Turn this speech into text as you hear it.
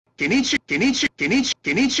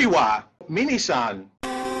Konnichiwa, Minisan.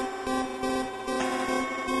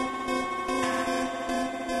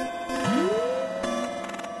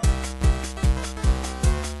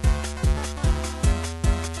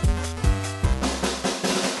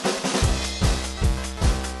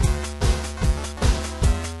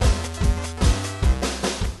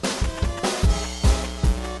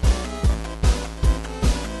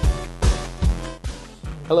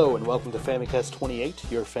 Hello and welcome to Famicast 28,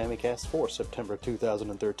 your Famicast for September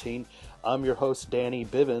 2013. I'm your host, Danny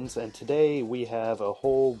Bivens, and today we have a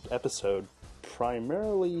whole episode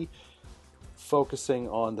primarily focusing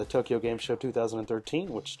on the Tokyo Game Show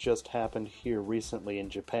 2013, which just happened here recently in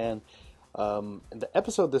Japan. The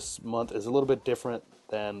episode this month is a little bit different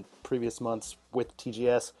than previous months with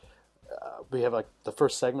TGS. We have the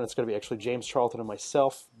first segment. It's going to be actually James, Charlton, and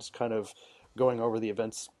myself just kind of going over the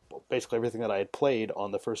events, basically everything that I had played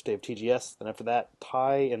on the first day of TGS. Then after that,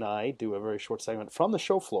 Ty and I do a very short segment from the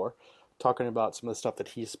show floor, talking about some of the stuff that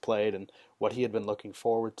he's played and what he had been looking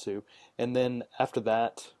forward to. And then after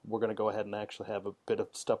that, we're going to go ahead and actually have a bit of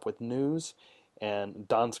stuff with news, and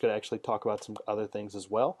Don's going to actually talk about some other things as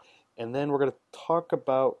well. And then we're going to talk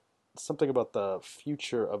about something about the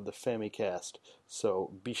future of the Famicast.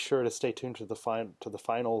 So be sure to stay tuned to the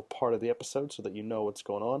final part of the episode so that you know what's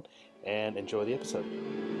going on, and enjoy the episode.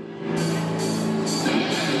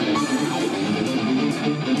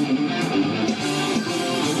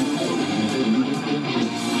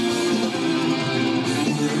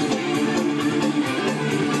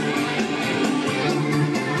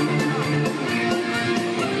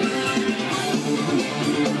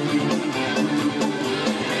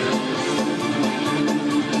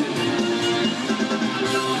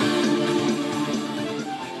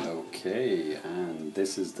 Okay, and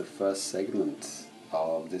this is the first segment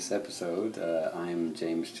of this episode. I'm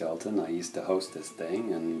James Charlton. I used to host this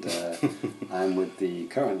thing, and I'm with the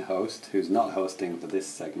current host, who's not hosting for this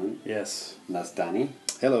segment. Yes. And that's Danny.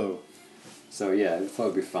 Hello. So yeah, I thought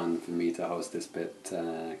it'd be fun for me to host this bit,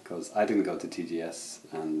 because I didn't go to TGS,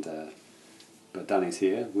 but Danny's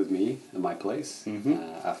here with me at my place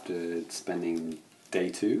after spending day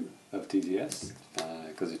 2 of TGS,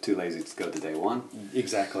 because you're too lazy to go to day 1.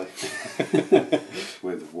 Exactly.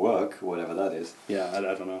 With work, whatever that is. Yeah, I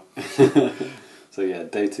don't know. So yeah,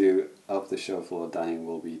 day 2 of the show floor, Danny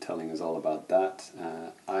will be telling us all about that.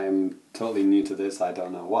 I'm totally new to this. I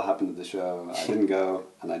don't know what happened to the show. I didn't go,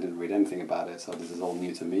 and I didn't read anything about it, so this is all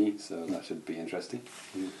new to me, so that should be interesting.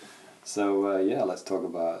 So yeah, let's talk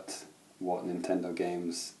about what Nintendo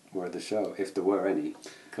games were at the show, if there were any.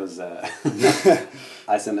 Because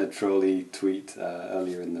I sent a trolley tweet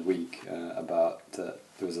earlier in the week about there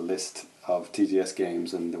was a list of TGS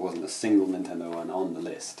games and there wasn't a single Nintendo one on the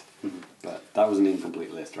list. But that was an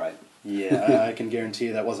incomplete list, right? Yeah, I can guarantee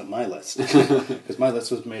you that wasn't my list. Because my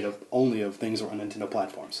list was made only of things that were on Nintendo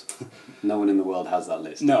platforms. No one in the world has that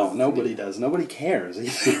list. No, nobody does. Nobody cares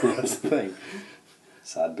either. That's the thing.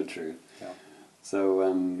 Sad but true. Yeah.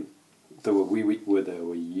 So, there were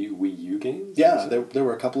Wii U games? Yeah, there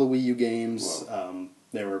were a couple of Wii U games.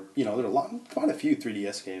 There were quite a few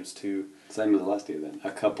 3DS games too. Same as last year then.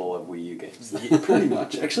 A couple of Wii U games. Yeah, pretty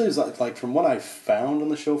much. Actually, it was like from what I found on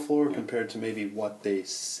the show floor compared to maybe what they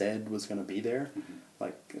said was going to be there,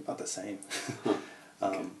 like about the same.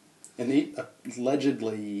 Okay. And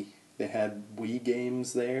allegedly they had Wii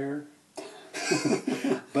games there.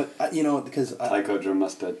 But because Taiko Drum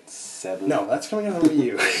Master 7. No, that's coming out on Wii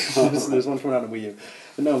U. There's one coming out on Wii U.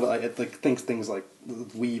 But no, but I things like the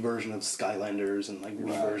Wii version of Skylanders and like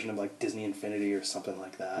Wii version of like Disney Infinity or something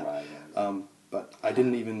like that. Right. But I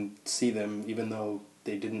didn't even see them, even though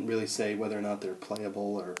they didn't really say whether or not they're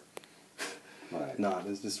playable or not.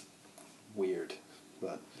 It's just weird.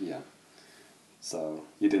 But yeah. So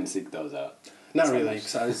you didn't seek those out. Not really,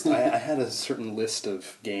 because I had a certain list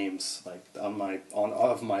of games, like of my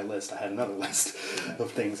list. I had another list of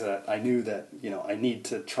things that I knew that I need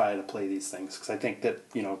to try to play these things, because I think that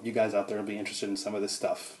you guys out there will be interested in some of this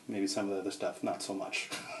stuff. Maybe some of the other stuff, not so much.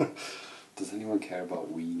 Does anyone care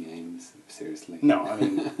about Wii games? Seriously? No, I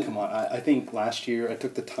mean, come on. I think last year I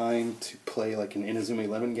took the time to play like an Inazuma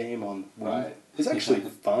 11 game on Wii. Right. It's actually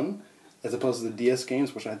fun, as opposed to the DS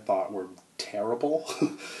games, which I thought were terrible.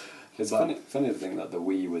 It's funny to think that the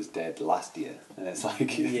Wii was dead last year, and it's like,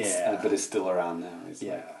 but it's still around now. It's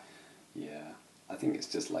I think it's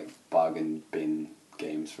just like bargain bin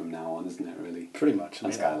games from now on, isn't it? Really, pretty much.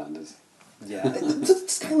 And Skylanders. Yeah,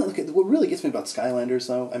 Skylanders. What really gets me about Skylanders,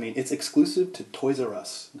 though, I mean, it's exclusive to Toys R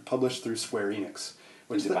Us, published through Square Enix.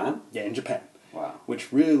 In Japan? Yeah, in Japan. Wow.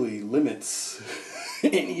 Which really limits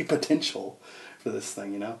any potential for this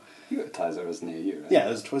thing, You got Toys R Us near you, right? Yeah,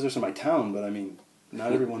 there's Toys R Us in my town, but I mean,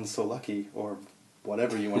 not everyone's so lucky, or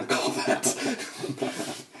whatever you want to call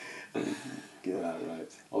that. Yeah. Right.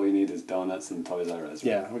 All you need is donuts and Toys R Us.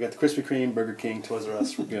 Right? Yeah, we got the Krispy Kreme, Burger King, Toys R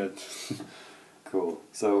Us, we're good. Cool.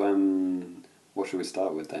 So, what should we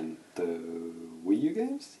start with then? The Wii U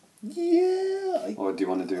games? Yeah. Or do you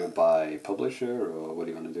want to do it by publisher, or what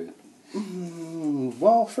do you want to do?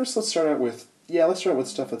 Well, first let's start with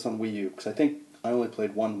stuff that's on Wii U, because I think I only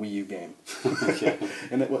played one Wii U game. Okay.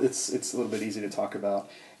 And it's a little bit easy to talk about.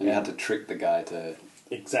 And you had to trick the guy to...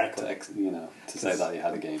 Exactly. To say that you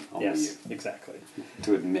had a game on Wii U. Exactly.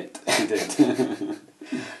 To admit you did.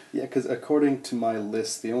 Yeah, because according to my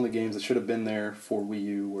list, the only games that should have been there for Wii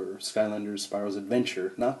U were Skylanders Spyro's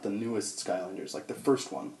Adventure, not the newest Skylanders, like the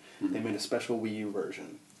first one. Mm-hmm. They made a special Wii U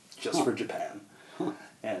version just for Japan. Huh.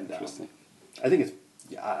 And Interesting. I think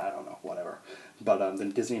it's, I don't know, whatever. But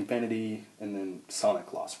then Disney Infinity, and then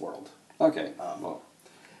Sonic Lost World. Okay.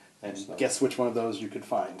 And guess which one of those you could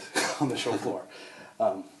find on the show floor.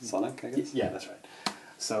 Sonic, I guess? Yeah, that's right.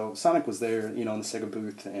 So Sonic was there, in the Sega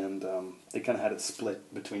booth, and they kind of had it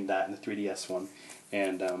split between that and the 3DS one.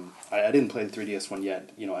 And I didn't play the 3DS one yet,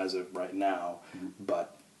 as of right now,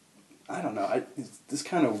 but I don't know. It's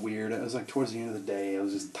kind of weird. It was like towards the end of the day, I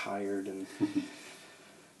was just tired, and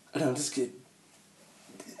I don't know, just get...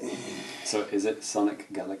 So is it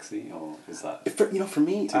Sonic Galaxy, or is that for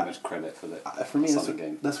me, too much credit for the Sonic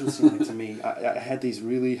game? That's what it seemed like to me. I had these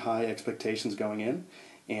really high expectations going in,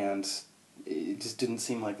 and it just didn't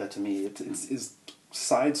seem like that to me. It's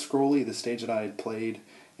side-scrolly, the stage that I had played,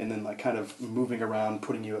 and then like kind of moving around,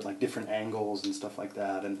 putting you at like different angles and stuff like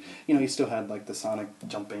that. And you still had like the Sonic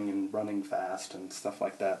jumping and running fast and stuff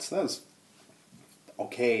like that. So that was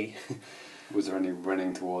okay. Was there any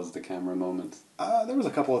running towards the camera moments? There was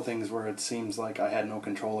a couple of things where it seems like I had no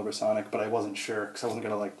control over Sonic, but I wasn't sure because I wasn't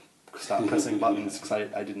gonna like stop pressing buttons because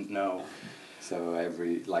I didn't know. So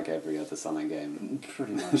every other Sonic game,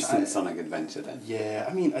 pretty much. Sonic Adventure then. Yeah,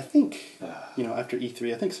 I mean, I think after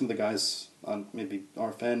E3, I think some of the guys on maybe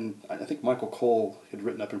RFN, I think Michael Cole had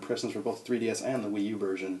written up impressions for both 3DS and the Wii U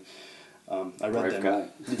version. I read them. Guy.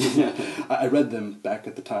 Yeah, I read them back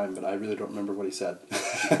at the time, but I really don't remember what he said.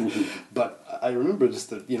 But I remember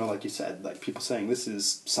just that, like you said, like people saying this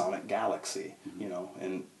is Sonic Galaxy,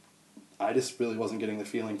 and I just really wasn't getting the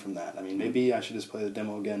feeling from that. I mean, maybe I should just play the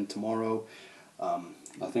demo again tomorrow. I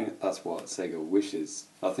think that's what Sega wishes.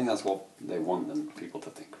 I think that's what they want people to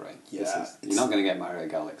think, right? Yeah. You're not going to get Mario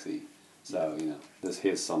Galaxy, so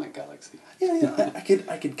here's Sonic Galaxy. Yeah,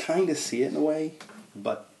 I could kind of see it in a way,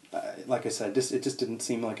 but. Like I said, it just didn't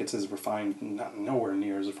seem like it's as refined, nowhere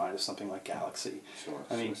near as refined as something like Galaxy. Sure,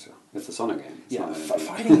 I mean, it's a Sonic game.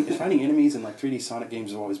 It's fighting enemies in like 3D Sonic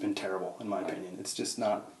games have always been terrible, in my opinion. It's just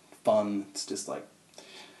not fun. It's just like,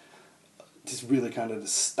 just really kind of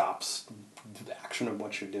stops the action of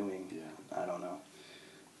what you're doing. Yeah, I don't know,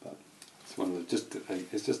 but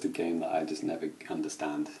it's just a game that I just never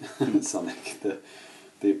understand. Sonic,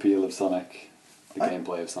 the appeal of Sonic. The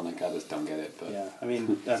gameplay of Sonic, I just don't get it. But yeah, I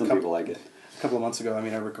mean, some people like it. A couple of months ago, I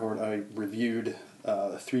mean, I reviewed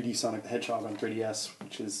 3D Sonic the Hedgehog on 3DS,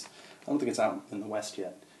 which is, I don't think it's out in the West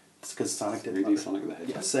yet. It's because Sonic did 3D Sonic the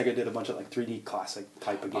Hedgehog. Yeah, Sega did a bunch of like 3D classic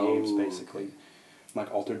type of games, basically,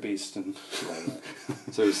 like Altered Beast and. Right.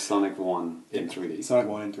 So it's Sonic 1 in 3D. Sonic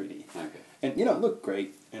 1 in 3D. Okay. And it looked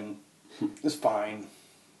great and it's fine,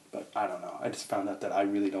 but I don't know. I just found out that I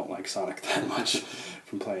really don't like Sonic that much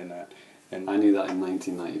from playing that. And I knew that in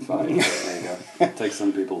 1995. There you go. It takes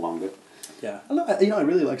some people longer. Yeah, I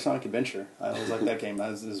really like Sonic Adventure. I always like that game.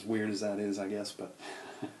 As weird as that is, I guess, but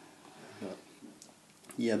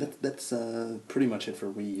yeah, that's pretty much it for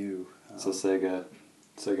Wii U. So Sega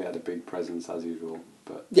had a big presence as usual,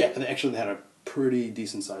 but yeah, and they actually had a pretty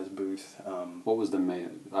decent sized booth. What was the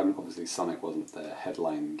main? Obviously, Sonic wasn't the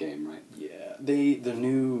headline game, right? Yeah, the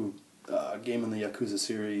new. Game in the Yakuza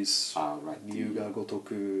series. Right. Ryuga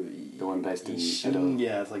Gotoku. The one based in Ishin.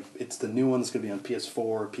 Yeah, it's the new one that's going to be on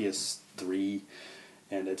PS4, PS3,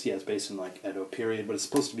 and it's based in like Edo period, but it's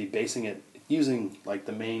supposed to be basing it using like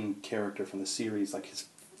the main character from the series, like his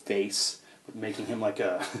face, but making him like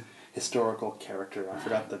a historical character. I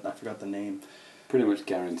forgot the name. Pretty much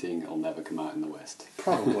guaranteeing it'll never come out in the West.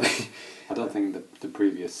 Probably. I don't think the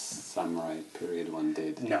previous Samurai period one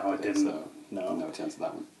did. No, it didn't. So no chance of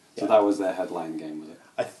that one. So Yeah. that was their headline game, was it?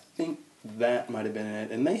 I think that might have been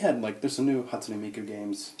it. And they had, there's some new Hatsune Miku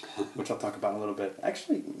games, which I'll talk about in a little bit.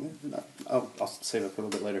 Actually, I'll save it for a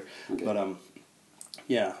little bit later. Okay. But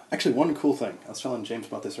Yeah. Actually, one cool thing. I was telling James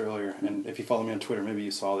about this earlier, and if you follow me on Twitter, maybe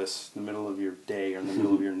you saw this in the middle of your day or in the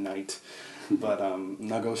middle of your night. But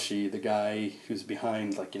Nagoshi, the guy who's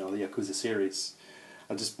behind, like, the Yakuza series,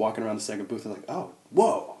 I was just walking around the Sega booth and like, oh,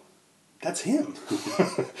 whoa, that's him.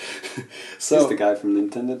 So, he's the guy from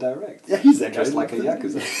Nintendo Direct. Yeah, he's that guy. Just like a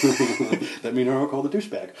Yakuza. That Minoru called a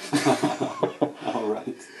douchebag. All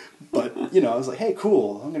right. But, I was like, hey,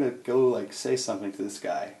 cool, I'm going to go, like, say something to this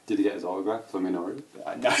guy. Did he get his autograph for Minoru?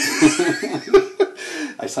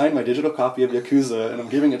 I signed my digital copy of Yakuza, and I'm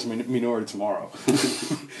giving it to Minoru tomorrow.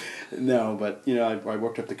 No, but, I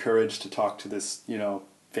worked up the courage to talk to this,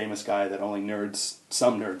 famous guy that only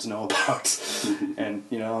some nerds know about. And,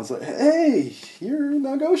 I was like, hey, you're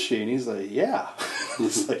Nagoshi. And he's like, yeah.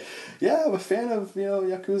 He's like, yeah, I'm a fan of,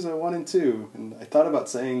 Yakuza 1 and 2. And I thought about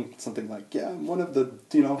saying something like, yeah, I'm one of the,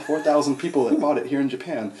 4,000 people that bought it here in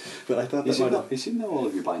Japan. But I thought he should know all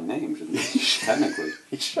of you by name, shouldn't he? Technically.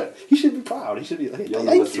 He should. He should be proud. He should be like, you're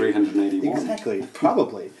number 381. Exactly.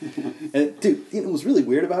 Probably. And, dude, it was really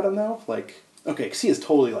weird about him, though. Like, okay, because he is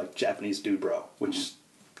totally, like, Japanese dude bro, which...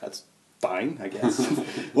 That's fine, I guess.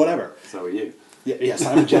 Whatever. So are you. Yeah, yes,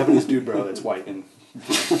 I'm a Japanese dude, bro. That's white.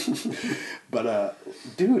 But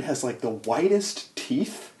dude has like the whitest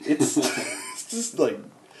teeth. It's just like,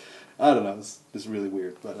 I don't know. It's just really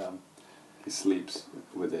weird. But he sleeps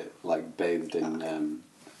with it like bathed in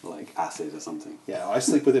like acid or something. Yeah, I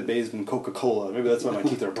sleep with it bathed in Coca-Cola. Maybe that's why my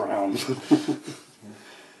teeth are brown.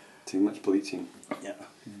 Too much bleaching. Yeah.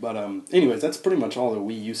 But anyways, that's pretty much all the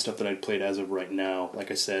Wii U stuff that I'd played as of right now.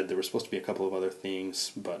 Like I said, there were supposed to be a couple of other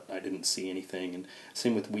things, but I didn't see anything. And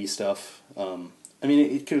same with Wii stuff. I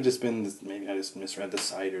mean, it could have just been, maybe I just misread the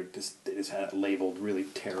site, or they just had it labeled really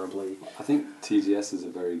terribly. I think TGS is a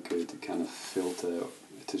very good kind of filter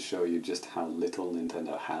to show you just how little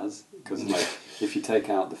Nintendo has. Because like, if you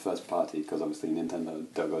take out the first party, because obviously Nintendo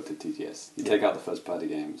don't go to TGS, you take out the first party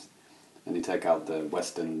games, and you take out the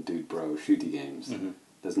Western dude bro shooty games,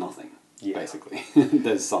 there's nothing, basically.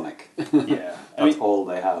 There's Sonic. Yeah. That's all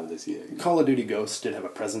they have this year. Call of Duty Ghosts did have a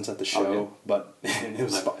presence at the show, but it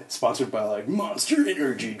was sponsored by, like, Monster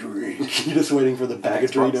Energy Drink. You're just waiting for the bag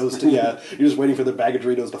of Doritos to, you're just waiting for the bag of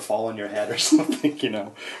Doritos to fall on your head or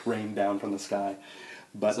something, rain down from the sky.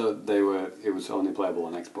 But so it was only playable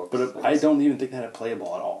on Xbox? But I don't even think they had it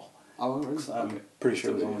playable at all. Oh, really? I'm pretty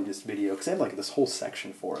sure it was only just video, because they had, like, this whole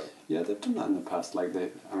section for it. Yeah, they've done that in the past. Like, I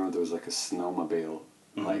remember there was, like, a snowmobile,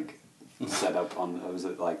 like, set up on, was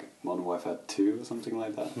it, like, Modern Warfare 2 or something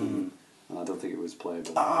like that? And I don't think it was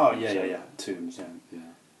playable. Oh, yeah. 2, yeah.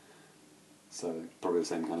 So, probably the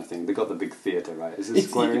same kind of thing. They got the big theatre, right? Is it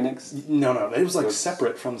Square Enix? No. It was, like,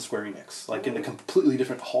 separate from Square Enix. Like, in a completely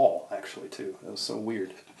different hall, actually, too. It was so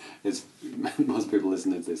weird. Most people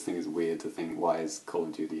listening to this think it's weird to think, why is Call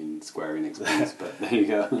of Duty in Square Enix games? But there you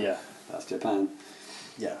go. Yeah. That's Japan.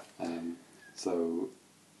 Yeah. So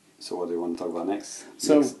what do you want to talk about next?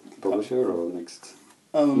 So, next publisher or next?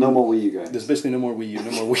 No more Wii U games. There's basically no more Wii U,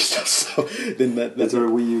 no more Wii stuff. So then is there a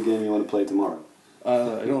Wii U game you want to play tomorrow?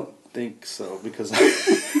 I don't think so, because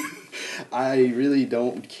I really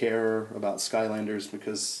don't care about Skylanders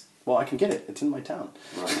because, well, I can get it. It's in my town.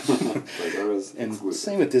 Right. And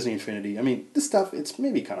same with Disney Infinity. I mean, this stuff, it's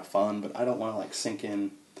maybe kind of fun, but I don't want to, like, sink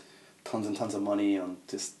in tons and tons of money on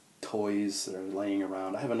just toys that are laying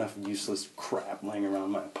around. I have enough useless crap laying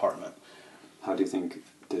around my apartment. How do you think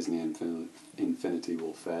Disney Infinity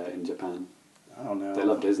will fare in Japan? I don't know. They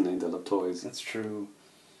love Disney, they love toys. That's true.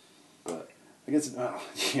 But I guess,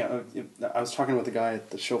 I was talking with the guy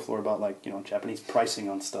at the show floor about, like, Japanese pricing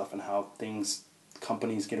on stuff and how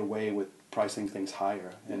companies get away with pricing things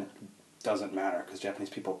higher, and it doesn't matter because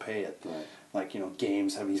Japanese people pay it. Right. Like,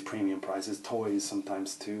 games have these premium prices, toys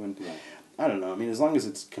sometimes too, and I don't know. I mean, as long as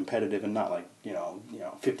it's competitive and not like,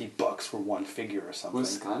 $50 for one figure or something.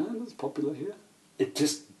 Was Skylanders popular here?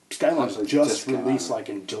 Skylanders just released like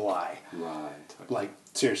in July. Right. Okay. Like,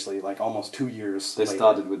 seriously, like almost 2 years They later.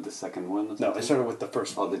 started with the second one or something? No, they started with the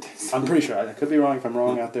first one. Oh, they did. I'm pretty sure. I could be wrong. If I'm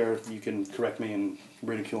wrong out there, you can correct me and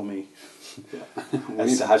ridicule me. Yeah. We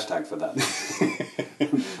need a hashtag for that.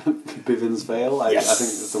 Bivens fail? I think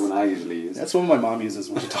that's the one I usually use. That's what my mom uses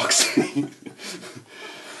when she talks to me.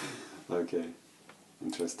 Okay.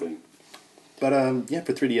 Interesting. But,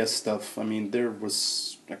 for 3DS stuff, I mean, there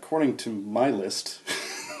was, according to my list,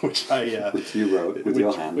 which you wrote with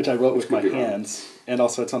your hand. Which I wrote with my hands, and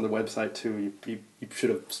also it's on the website too. You should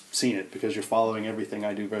have seen it because you're following everything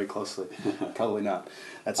I do very closely. Probably not.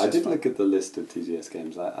 I did look at the list of TGS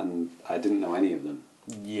games, and I didn't know any of them.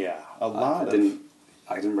 Yeah, a lot I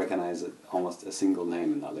didn't recognize almost a single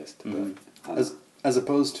name in that list. Mm-hmm. But as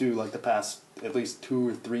opposed to like the past at least 2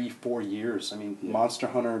 or 3, 4 years. I mean, Monster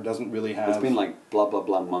Hunter doesn't really have... It's been like blah, blah,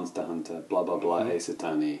 blah, Monster Hunter, blah, blah, blah, Ace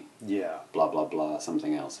Attorney, yeah, blah, blah, blah,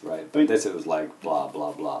 something else, right? But this, it was like blah,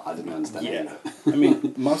 blah, blah. I didn't understand any of it. I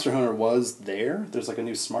mean, Monster Hunter was there. There's like a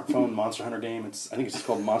new smartphone Monster Hunter game. I think it's just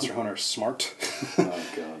called Monster Hunter Smart. Oh,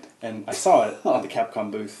 God. And I saw it at the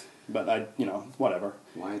Capcom booth, but whatever.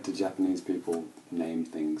 Why do Japanese people name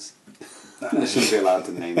things? They shouldn't be allowed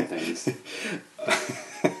to name things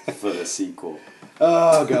for the sequel.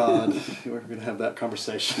 Oh, God. We're going to have that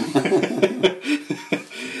conversation.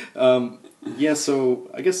 Yeah, so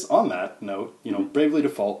I guess on that note, Bravely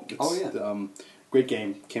Default. Great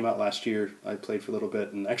game. Came out last year. I played for a little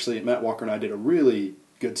bit. And actually, Matt Walker and I did a really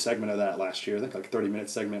good segment of that last year. I think like a 30-minute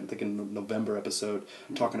segment, I think in the November episode,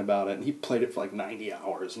 talking about it. And he played it for like 90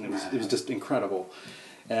 hours. And it was just incredible.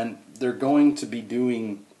 And they're going to be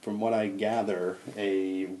doing, from what I gather,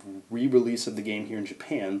 a re-release of the game here in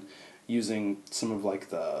Japan using some of like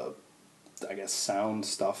the, I guess, sound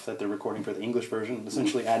stuff that they're recording for the English version,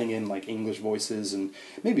 essentially adding in like English voices and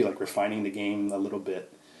maybe like refining the game a little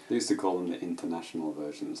bit. They used to call them the international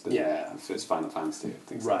versions, didn't they? If it's Final Fantasy,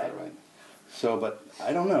 things like that, right? So, but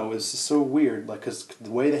I don't know, it's just so weird, like, because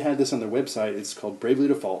the way they had this on their website, it's called Bravely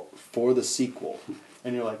Default for the sequel.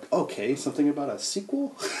 And you're like, okay, something about a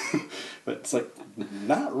sequel? But it's like,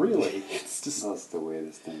 not really. It's just... That's the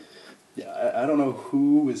weirdest thing. Yeah, I don't know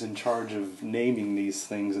who is in charge of naming these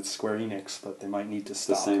things at Square Enix, but they might need to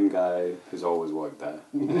stop. The same guy who's always worked there,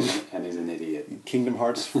 and he's an idiot. Kingdom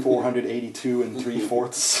Hearts 482 and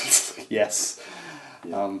 3/4. Yes.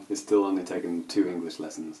 Yeah. It's still only taken 2 English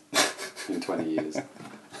lessons in 20 years.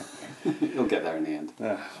 He'll get there in the end.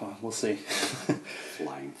 Well, we'll see.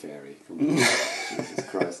 Flying fairy. Jesus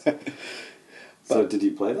Christ. So did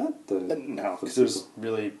you play that? No, because there's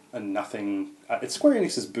really nothing... It's Square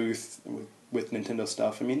Enix's booth with Nintendo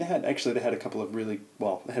stuff. I mean, they had a couple of really...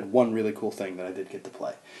 Well, they had one really cool thing that I did get to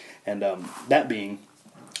play. And that being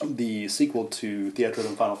the sequel to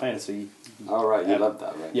Theatrhythm Final Fantasy. Oh, right. You loved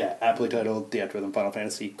that, right? Yeah, aptly titled Theatrhythm Final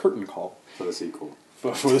Fantasy Curtain Call. For the sequel.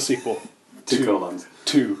 For the sequel. 2 colons.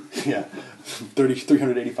 2, yeah.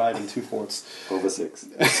 385 and 2/4. Over 6.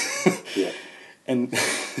 Yeah. And...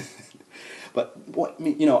 But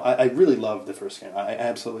I really loved the first game. I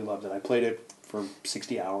absolutely loved it. I played it for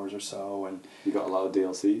 60 hours or so, and you got a lot of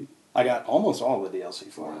DLC. I got almost all the DLC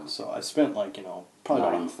for it. So I spent probably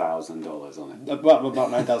 $9,000 on it.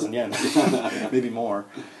 About 9,000 yen, maybe more.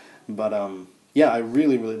 But I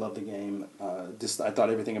really really loved the game. I thought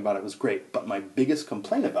everything about it was great. But my biggest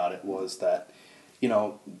complaint about it was that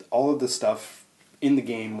all of the stuff in the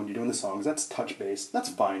game, when you're doing the songs, that's touch-based. That's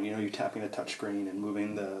fine. You're tapping the touchscreen and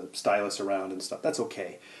moving the stylus around and stuff. That's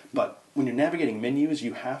okay. But when you're navigating menus,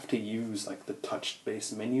 you have to use like the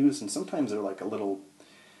touch-based menus, and sometimes they're like a little...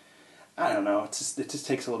 I don't know. It just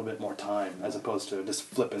takes a little bit more time as opposed to just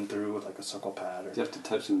flipping through with like a circle pad. Do you have to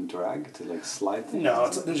touch and drag to like slide things? No,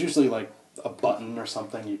 there's usually like a button or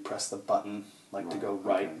something. You press the button to go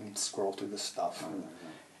right and scroll through the stuff. Right.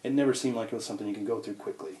 It never seemed like it was something you can go through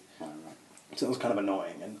quickly. Right. So it was kind of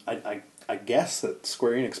annoying, and I guess that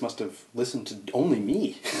Square Enix must have listened to only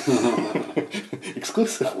me.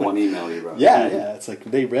 Exclusively. That one email you wrote. Yeah, it's like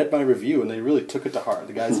they read my review and they really took it to heart.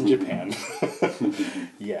 The guys in Japan.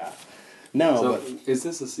 Yeah. No, so is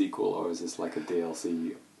this a sequel or is this like a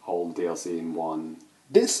DLC, whole DLC in one?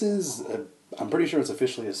 This is, I'm pretty sure it's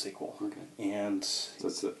officially a sequel. Okay. And so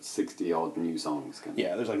it's 60 odd new songs.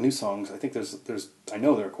 Yeah, there's like new songs. I think I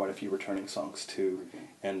know there are quite a few returning songs too. Okay.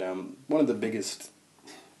 And one of the biggest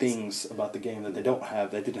things about the game that they didn't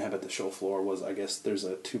have at the show floor was, I guess, there's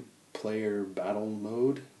a 2-player battle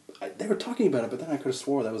mode. They were talking about it, but then I could have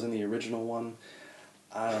swore that was in the original one.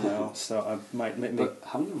 I don't know, so I might make... But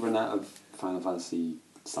haven't they run out of Final Fantasy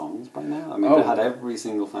songs by now? I mean, they had every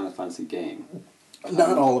single Final Fantasy game.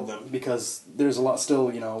 Not all of them, because there's a lot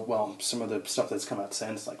still, some of the stuff that's come out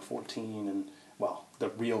since, like 14 and, the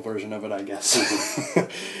real version of it, I guess.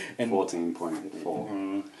 And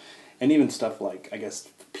 14.4. And even stuff like, I guess,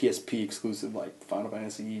 PSP exclusive, like Final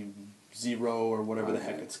Fantasy 0 or whatever the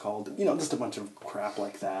heck it's called. Just a bunch of crap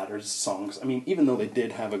like that, or songs. I mean, even though they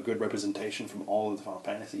did have a good representation from all of the Final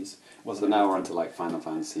Fantasies. So now we're into like Final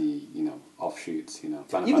Fantasy, offshoots, Final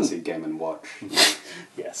Fantasy Game & Watch.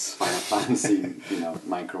 Yes. Final Fantasy,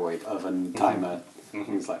 microwave oven, timer,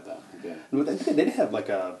 things like that. Yeah. But they did have like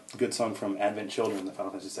a good song from Advent Children, the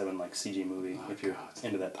Final Fantasy VII like CG movie, if you're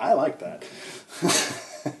into that. I like that.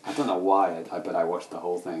 I don't know why, but I watched the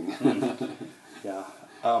whole thing. Yeah.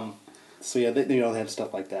 So yeah, they have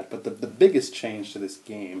stuff like that. But the biggest change to this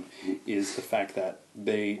game is the fact that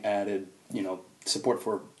they added, support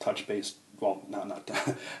for touch-based well, not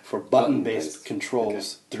for button-based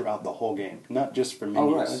controls throughout the whole game, not just for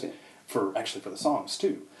menus, for the songs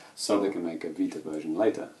too. So they can make a Vita version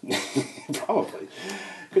later. Probably,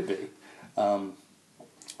 could be. No,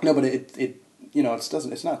 but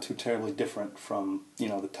it's not too terribly different from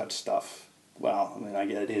the touch stuff. Well, I mean, I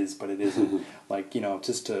get it is, but it isn't. Like,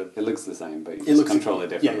 just to... It looks the same, but you just control it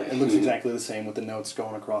differently. Yeah, it looks exactly the same with the notes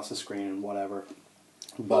going across the screen and whatever.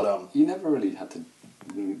 But you never really had to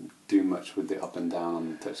do much with the up and down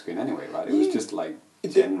on the touchscreen anyway, right? It was just like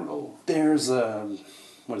general... There's,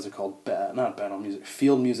 what is it called? Not battle music,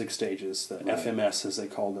 field music stages, the FMS as they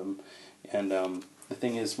call them. And the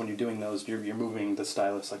thing is, when you're doing those, you're moving the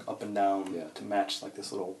stylus like up and down to match like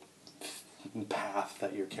this little path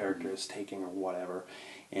that your character is taking or whatever.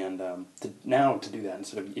 And to do that,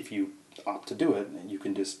 instead of, if you opt to do it, you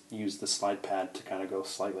can just use the slide pad to kind of go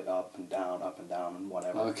slightly up and down, and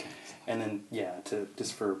whatever. Okay. And then,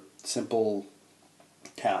 just for simple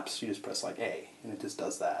taps, you just press like A, and it just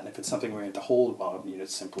does that. And if it's something where you have to hold, well, you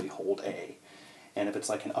just simply hold A. And if it's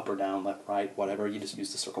like an up or down, left, right, whatever, you just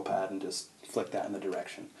use the circle pad and just flick that in the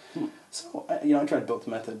direction. So, I tried both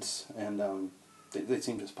methods, and they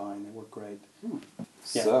seem just fine. They work great.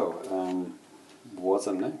 Yeah. So, what's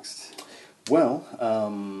up next? Well,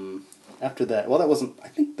 after that, I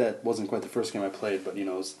think that wasn't quite the first game I played, but, it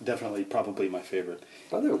was definitely probably my favorite.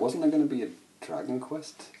 By the way, wasn't there going to be a Dragon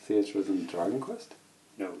Quest? Theatre within Dragon Quest?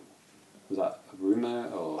 No. Was that a rumour,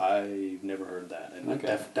 or...? I've never heard that, and it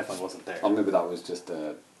definitely wasn't there. Or maybe that was just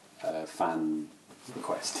a fan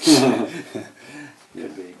request.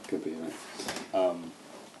 Could be, right.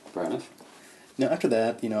 Fair enough. Now, after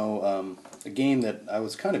that, a game that I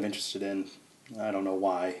was kind of interested in, I don't know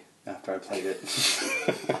why, after I played it.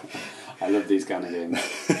 I love these kind of games.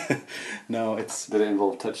 No, it's... Did it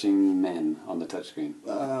involve touching men on the touchscreen?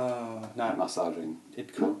 Not massaging.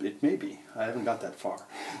 It could. It may be. I haven't got that far.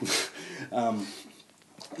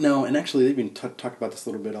 No, and actually they've been talked about this a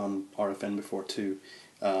little bit on RFN before too.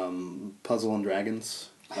 Puzzle and Dragons.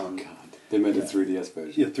 Oh God! They made a 3DS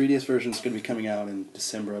version. Yeah, 3DS version is going to be coming out in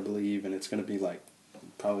December, I believe, and it's going to be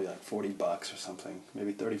probably like $40 or something,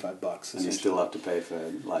 maybe $35. And you still have to pay for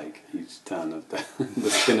like each turn of the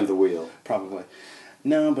spin of the wheel. Probably.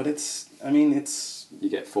 No, but You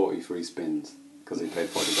get 40 free spins because you paid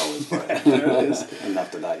 $40 for it. There it is. And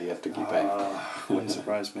after that, you have to keep paying. Wouldn't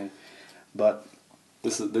surprise me. But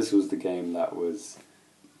this was the game that was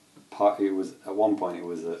It was at one point it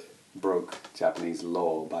was broke Japanese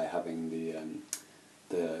law by having the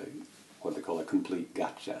what they call a complete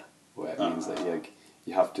gacha, where it means that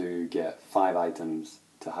you have to get 5 items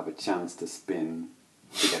to have a chance to spin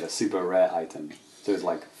to get a super rare item. So it's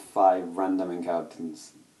like 5 random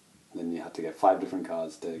encounters. Then you had to get 5 different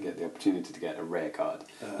cards to get the opportunity to get a rare card,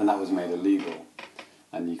 and that was made illegal.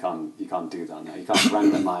 And you can't do that now. You can't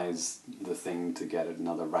randomize the thing to get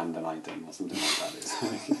another random item or something like that.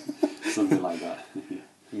 It's something like that.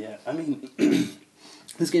 Yeah, I mean,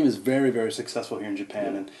 this game is very, very successful here in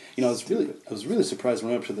Japan, and I was really surprised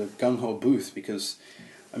when I went up to the Gung Ho booth because,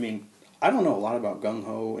 I mean, I don't know a lot about Gung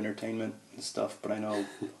Ho Entertainment and stuff, but I know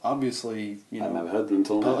obviously I've never heard them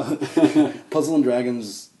until now. Puzzle and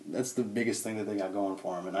Dragons. That's the biggest thing that they got going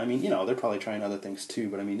for them. And I mean, they're probably trying other things too,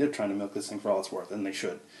 but I mean, they're trying to milk this thing for all it's worth, and they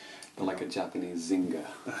should. But like a Japanese Zynga.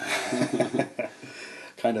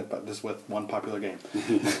 Kind of, but just with one popular game.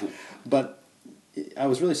 But I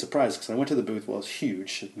was really surprised because I went to the booth. Well, it's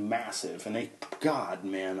huge, massive, and God,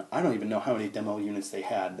 man, I don't even know how many demo units they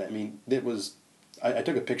had. I mean, it was... I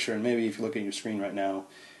took a picture, and maybe if you look at your screen right now,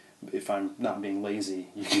 if I'm not being lazy,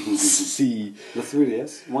 you can see... The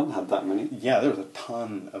 3DS one had that many? Yeah, there was a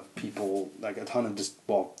ton of people, like a ton of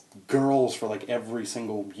girls for like every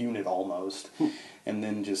single unit almost. And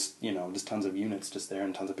then just tons of units just there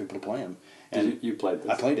and tons of people to play them. And you played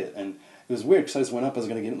this? I played it, and it was weird because I just went up, I was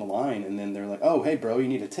going to get in the line, and then they're like, oh, hey bro, you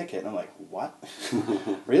need a ticket. And I'm like, what?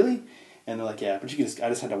 Really? And they're like, yeah, but I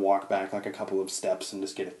just had to walk back like a couple of steps and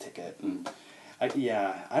just get a ticket. And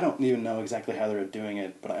I don't even know exactly how they're doing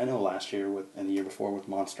it, but I know last year and the year before with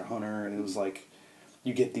Monster Hunter, and it was like,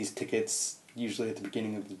 you get these tickets usually at the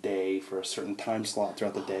beginning of the day for a certain time slot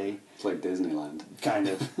throughout the day. It's like Disneyland. Kind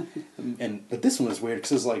of. But this one was weird,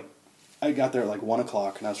 because it was like, I got there at like 1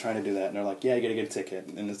 o'clock, and I was trying to do that, and they're like, yeah, you gotta get a ticket.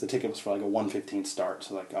 And the ticket was for like a 1:15 start,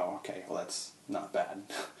 so like, oh, okay, well that's not bad.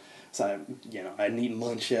 So I hadn't eaten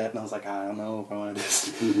lunch yet, and I was like, I don't know if I want to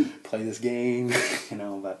just play this game,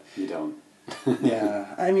 but... You don't.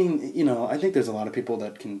 Yeah, I mean, I think there's a lot of people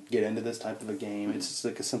that can get into this type of a game. It's just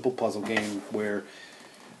like a simple puzzle game where,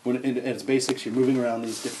 at its basics, you're moving around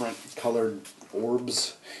these different colored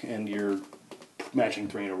orbs, and you're matching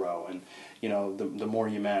 3 in a row. And you know, the more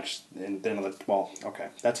you match, and then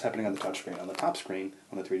that's happening on the touch screen. On the top screen,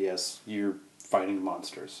 on the 3DS, you're fighting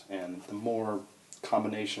monsters, and the more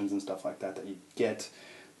combinations and stuff like that you get,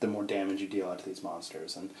 the more damage you deal out to these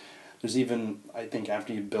monsters. And there's even, I think,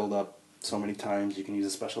 after you build up so many times, you can use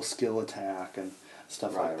a special skill attack and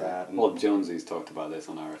stuff like that. And well, Jonesy's talked about this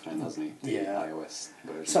on RFN, hasn't he? The yeah. iOS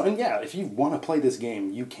version. So, and yeah, if you want to play this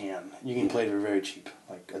game, you can. You can play it for very cheap,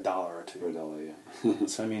 like $1 or $2. For $1, yeah.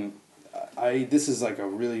 So, I mean, this is like a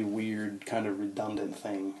really weird, kind of redundant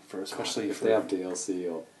thing for, especially if they have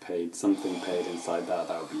DLC or something paid inside that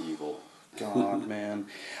would be evil. God, man.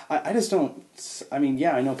 I just don't... I mean,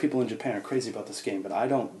 yeah, I know people in Japan are crazy about this game, but I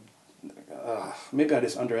don't... maybe I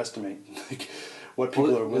just underestimate what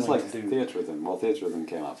people are willing to do. Theatrhythm. Well, Theatrhythm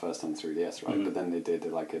came out first on 3DS, right? Mm-hmm. But then they did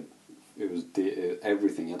it was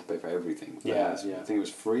everything. You had to pay for everything. Yeah, I think it was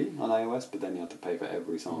free on iOS, but then you had to pay for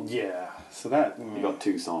every song. Yeah, so that... You got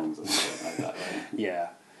 2 songs or something like that, right? Yeah.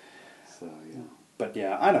 So, yeah. But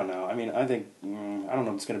yeah, I don't know. I mean, I think, I don't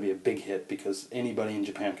know if it's going to be a big hit because anybody in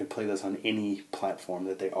Japan could play this on any platform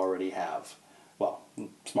that they already have. Well,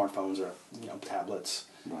 smartphones or, tablets,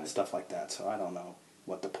 stuff like that. So I don't know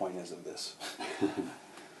what the point is of this.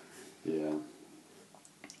 Yeah.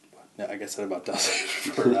 But, yeah, I guess that about does it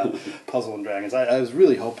for Puzzle and Dragons. I was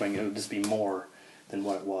really hoping it would just be more than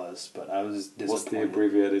what it was, but I was disappointed. What's the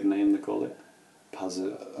abbreviated name they call it?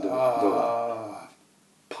 Puzzle...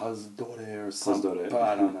 Puzdore or something. Puzdore.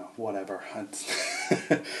 I don't know. Whatever.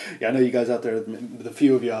 Yeah, I know you guys out there, the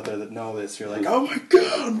few of you out there that know this, you're like, oh my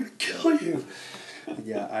god, I'm going to kill you.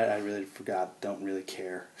 Yeah, I really forgot. Don't really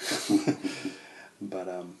care.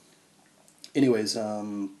 But, anyways,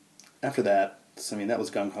 after that, so, I mean, that was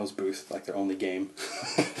Gung Ho's booth, like their only game.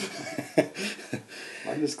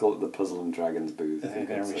 I just call it the Puzzle and Dragons booth.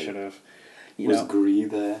 We should have. Was Gree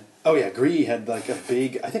there? Oh yeah, Gree had like a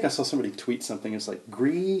big... I think I saw somebody tweet something. It's like,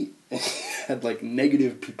 Gree had like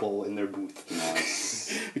negative people in their booth.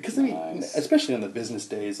 Nice. Because, I mean, especially on the business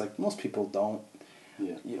days, like most people don't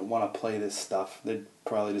want to play this stuff. They'd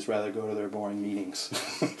probably just rather go to their boring meetings.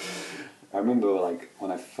 I remember like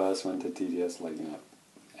when I first went to TGS,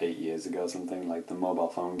 8 years ago or something, like the mobile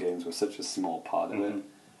phone games were such a small part of it.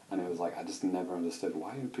 And it was like, I just never understood,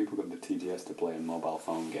 why do people go to TGS to play a mobile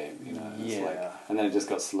phone game, and then it just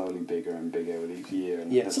got slowly bigger and bigger with each year,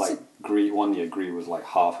 and it's like, one year Gree was like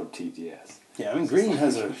half of TGS. Yeah, I mean, Gree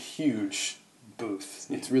has a huge booth.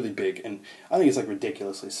 It's really big, and I think it's like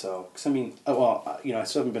ridiculously so. Because, I mean, I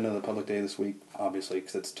still haven't been to the public day this week, obviously,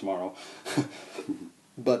 because it's tomorrow.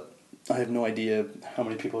 But I have no idea how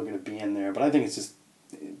many people are going to be in there, but I think it's just,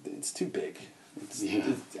 it's too big.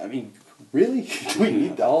 I mean... Really? Do we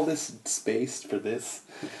need all this space for this?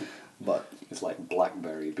 But it's like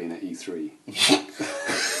BlackBerry being at E3.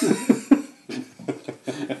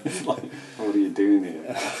 It's like, what are you doing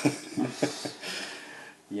here?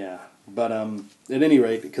 Yeah, but at any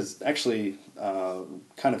rate, because actually,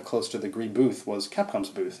 kind of close to the Gree booth was Capcom's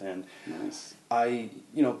booth, and nice.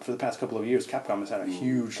 For the past couple of years, Capcom has had a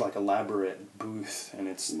huge, elaborate booth, and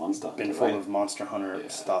it's been full of Monster Hunter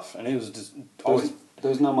stuff, and it was just always. There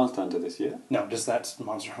was no Monster Hunter this year? No, just that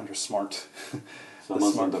Monster Hunter Smart. So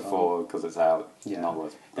Monster Hunter 4, because it's out, not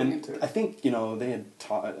worth bringing into it. I think, they had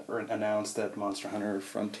announced that Monster Hunter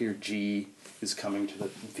Frontier G is coming to the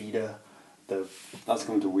Vita. That's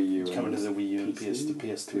coming to Wii U. It's coming to the Wii U and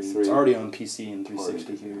PS3. It's already on PC and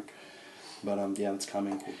 360 here. But, it's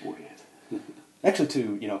coming. Weird. Actually,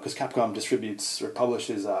 too, because Capcom distributes or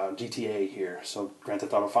publishes GTA here, so Grand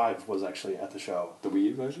Theft Auto 5 was actually at the show. The Wii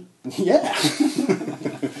U version? Yeah!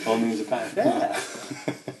 Only in Japan. Yeah!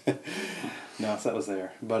 No, so that was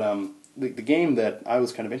there. But the game that I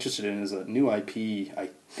was kind of interested in is a new IP, I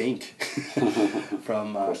think,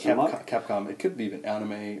 from Capcom. It could be an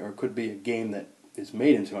anime, or it could be a game that is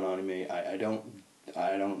made into an anime.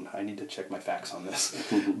 I need to check my facts on this.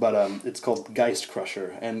 But it's called Geist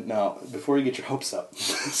Crusher. And now, before you get your hopes up...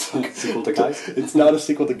 Sequel to Geist? It's not a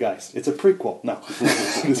sequel to Geist. It's a prequel. No.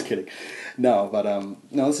 Just kidding. No, but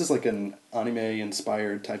this is like an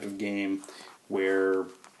anime-inspired type of game where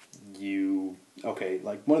you...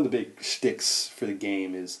 one of the big shticks for the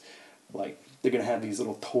game is, they're going to have these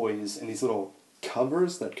little toys and these little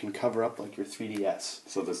covers that can cover up your 3DS.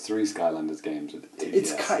 So there's 3 Skylanders games with the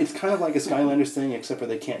TGS. It's kind of like a Skylanders thing, except for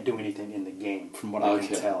they can't do anything in the game, from what I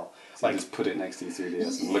can tell. So just put it next to your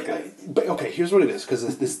 3DS and look at it. But here's what it is,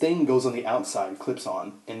 because this thing goes on the outside, clips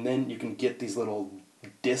on, and then you can get these little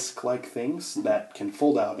disc-like things that can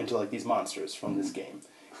fold out into these monsters from this game.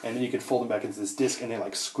 And then you can fold them back into this disc, and they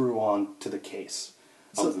screw on to the case.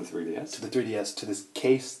 So, to the 3DS? To the 3DS, to this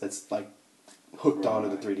case that's hooked onto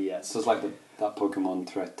the 3DS. So it's like the that Pokemon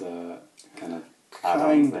threat kind of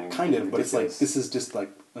add-on thing? Kind of, but it's like this is just like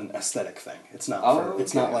an aesthetic thing. It's not.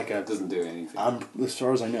 It's not like a. It doesn't do anything. As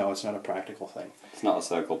far as I know, it's not a practical thing. It's not a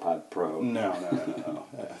Circle Pad Pro. No.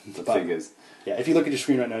 The figures. Yeah, if you look at your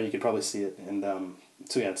screen right now, you could probably see it. And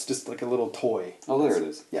so yeah, it's just like a little toy. Oh, there it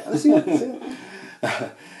is. Yeah, see it.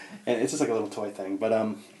 And it's just like a little toy thing. But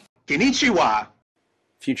Konnichiwa.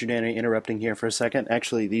 Future Danny interrupting here for a second.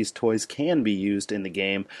 Actually, these toys can be used in the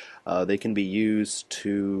game. They can be used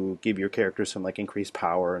to give your character some like increased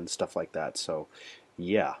power and stuff like that. So,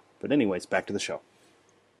 yeah. But anyways, back to the show.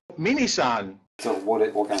 Minisan. So what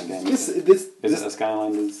kind of game is it? Is it a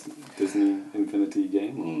Skylanders Disney Infinity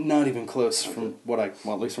game? Or? Not even close from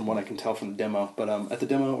at least from what I can tell from the demo. But at the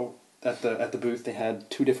demo, at the booth, they had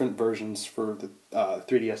two different versions for the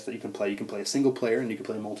 3DS that you can play. You can play a single player and you can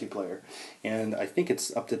play multiplayer. And I think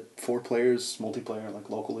it's up to 4 players multiplayer, like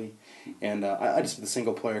locally. And I just did the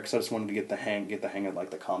single player because I just wanted to get the hang of like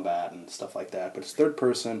the combat and stuff like that. But it's third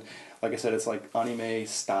person. Like I said, it's like anime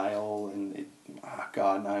style, and now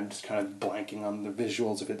I'm just kind of blanking on the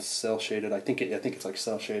visuals if it's cel shaded. I think it's like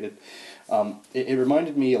cel shaded. It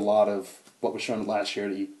reminded me a lot of what was shown last year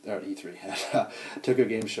at E3 at Tokyo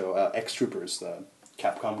Game Show. X Troopers, the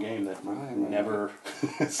Capcom game that never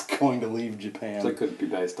is going to leave Japan. So it could be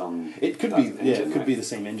based on. It could be. It could be the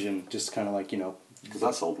same engine, just kind of like Because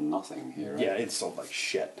that sold nothing here, right? Yeah, it sold like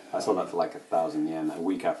shit. I sold that for like 1,000 yen a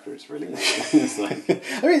week after it's released. It's like,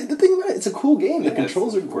 I mean, the thing about it, it's a cool game. The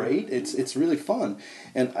controls are great. It's really fun,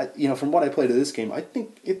 and from what I played of this game, I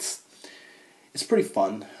think it's pretty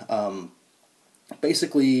fun.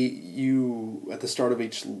 Basically, you at the start of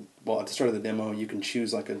the demo, you can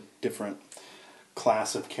choose like a different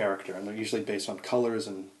class of character, and they're usually based on colors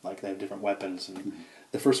and like they have different weapons. And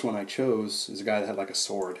the first one I chose is a guy that had like a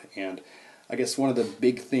sword, and I guess one of the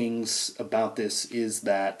big things about this is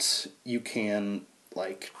that you can,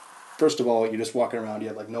 like, first of all, you're just walking around, you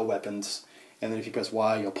have, like, no weapons, and then if you press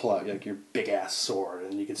Y, you'll pull out, like, your big-ass sword,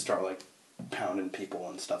 and you can start, like, pounding people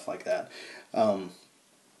and stuff like that.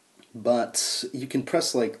 But you can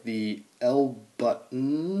press, like, the L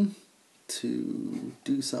button to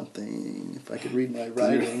do something, if I could read my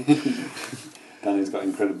writing. Danny's got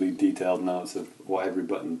incredibly detailed notes of what every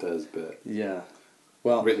button does, but... Yeah.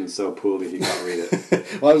 Well, written so poorly he can't read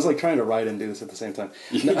it. Well, I was like trying to write and do this at the same time.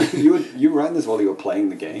 You were writing this while you were playing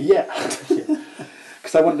the game? Yeah.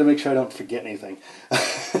 Because I wanted to make sure I don't forget anything.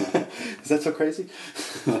 Is that so crazy?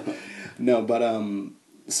 No, but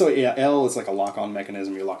so yeah, L is like a lock-on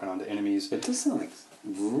mechanism. You're locking onto enemies. It does sound like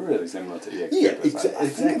really similar to EX Yeah, Troopers. I think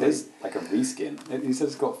exactly. there's like a reskin. You said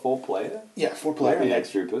it's got 4-player? Yeah, 4-player. Like the EX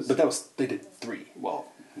Troopers. But they did 3. Well,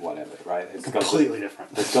 whatever, right? It's completely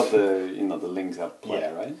different. It's got the the links up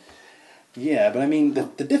player, right? Yeah, but I mean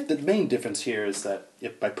the main difference here is that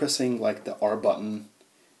if by pressing like the R button,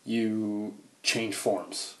 you change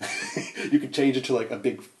forms. You can change it to like a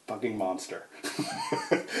big fucking monster.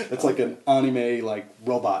 That's like an anime like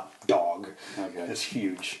robot dog. Okay. It's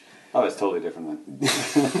huge. Oh, it's totally different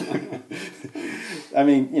then. I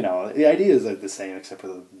mean, the idea is like the same except for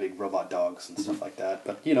the big robot dogs and stuff like that.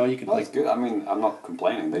 But you can It's good. I mean, I'm not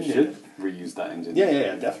complaining. They should reuse that engine.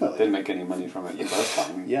 Yeah, definitely. Didn't make any money from it the first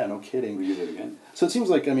time. Yeah, no kidding. Reuse it again. So it seems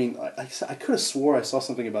like, I mean, I could have swore I saw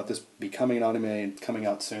something about this becoming an anime and coming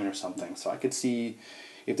out soon or something. So I could see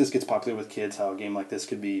if this gets popular with kids, how a game like this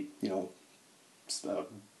could be, a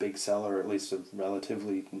big seller, or at least a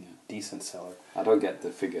relatively decent seller. I don't get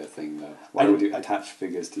the figure thing though. Why would you attach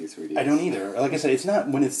figures to your 3D? I don't either. Like I said, it's not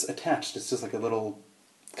when it's attached. It's just like a little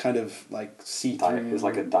kind of like see-through. It's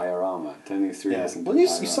like a diorama. Turning 3DS into well, you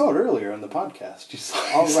saw it earlier in the podcast. You saw.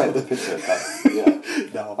 Oh right, the picture. Yeah.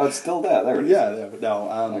 No. Oh, it's still there. There it is. Yeah. No.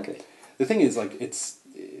 Okay. The thing is, like, it's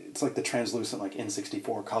like the translucent like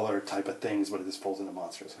N64 color type of things, but it just folds into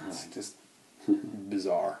monsters. It's just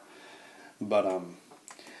bizarre. But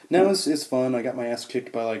no, it's fun. I got my ass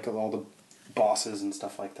kicked by like all the bosses and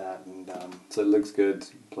stuff like that, and so it looks good.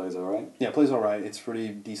 Plays alright. Yeah, it plays alright. It's pretty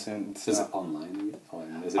decent. Is it online? Or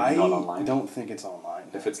is it not online? I don't think it's online.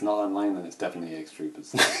 If it's not online, then it's definitely EX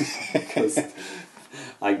Troopers. Because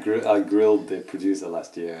I grilled the producer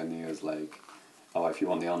last year, and he was like, "Oh, if you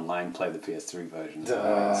want the online, play the PS3 version."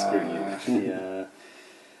 Screw you. Yeah.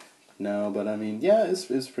 No, but I mean, yeah, it's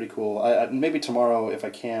pretty cool. I maybe tomorrow, if I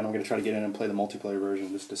can, I'm going to try to get in and play the multiplayer version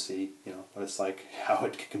just to see, what it's like, how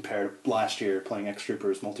it could compare to last year playing X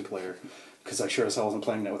Troopers multiplayer, because I sure as hell wasn't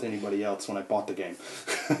playing that with anybody else when I bought the game.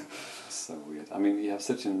 So weird. I mean, you have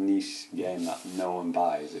such a niche game that no one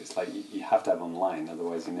buys. It's like you have to have online,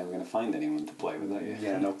 otherwise you're never going to find anyone to play with, are you?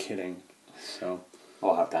 Yeah, no kidding. So.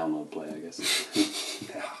 Or have download play, I guess.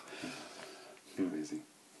 Yeah. Crazy.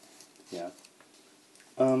 Yeah.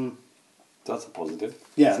 That's a positive.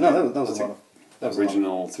 Yeah, no, that was a lot of... That was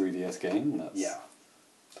original 3DS game. That's yeah.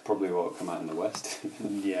 Probably what came out in the West.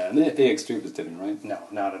 Yeah. And the EX Troopers didn't, right? No,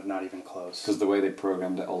 not even close. Because the way they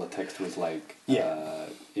programmed it, all the text was like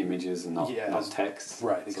images and not text.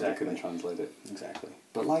 Right, exactly. So they couldn't translate it. Exactly.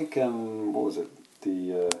 But like, what was it?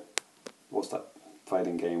 What's that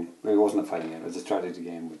fighting game? It wasn't a fighting game, it was a strategy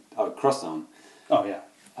game. Cross Zone. Oh, yeah.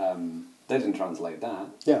 They didn't translate that.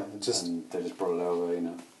 Yeah, and they just brought it over,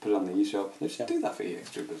 put it on the eShop. They should do that for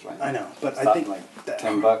EX Troopers, right? I know, but I think like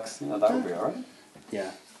 $10, that would be alright. Yeah.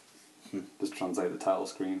 Just translate the title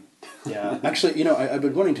screen. Yeah, actually, I've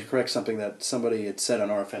been wanting to correct something that somebody had said on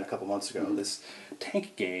RFN a couple months ago. Mm-hmm. This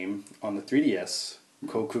tank game on the 3DS,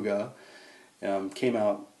 Kokuga, came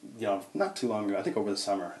out, not too long ago. I think over the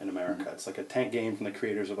summer in America. Mm-hmm. It's like a tank game from the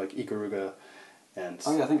creators of like Ikaruga, and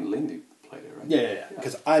I think Lindy played it, right? Yeah.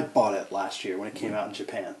 Because I bought it last year when it came out in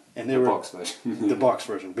Japan, and the box version. The box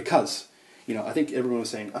version, because I think everyone was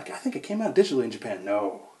saying, I think it came out digitally in Japan.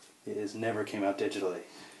 No, it has never came out digitally.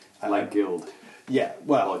 Like Guild. Yeah,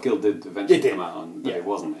 well... Guild did eventually come out on, but it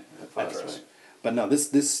wasn't at first, right? But no,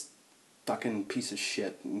 this fucking piece of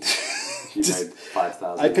shit. You paid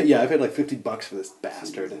 $5,000. I paid like $50 for this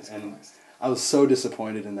bastard, Jesus and Christ. I was so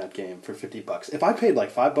disappointed in that game for $50. If I paid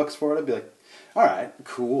like $5 for it, I'd be like, all right,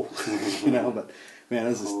 cool, But man,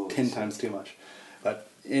 this is 10 times too much. But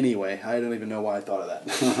anyway, I don't even know why I thought of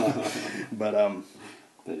that. But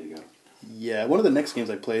there you go. Yeah, one of the next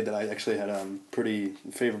games I played that I actually had a pretty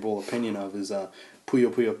favorable opinion of is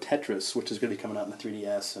Puyo Puyo Tetris, which is going to be coming out in the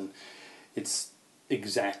 3DS, and it's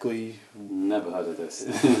exactly... Never heard of this.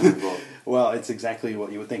 Well, it's exactly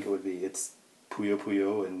what you would think it would be. It's Puyo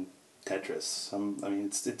Puyo and Tetris. I mean,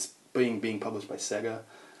 it's being published by Sega.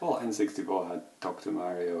 Well, N64 had Dr.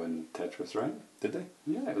 Mario and Tetris, right? Did they?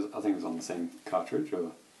 Yeah, I think it was on the same cartridge.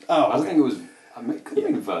 Or I think it was... It could have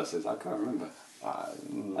been Versus, I can't remember. I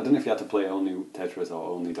don't know if you had to play only Tetris or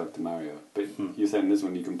only Dr. Mario, but you're saying this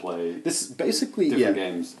one you can play different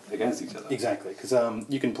games against each other. Exactly, because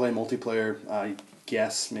you can play multiplayer, I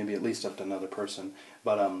guess, maybe at least up to another person,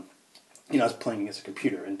 but I was playing against a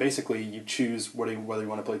computer, and basically you choose whether you want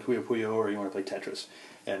to play Puyo Puyo or you want to play Tetris,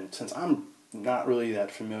 and since I'm not really that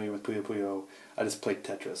familiar with Puyo Puyo, I just played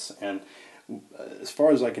Tetris, and as far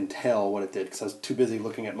as I can tell what it did, because I was too busy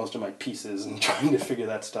looking at most of my pieces and trying to figure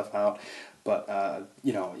that stuff out. But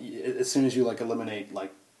as soon as you eliminate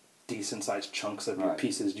decent sized chunks of your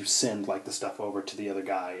pieces, you send the stuff over to the other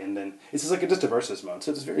guy, and then it's just a versus mode.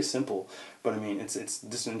 So it's very simple, but I mean it's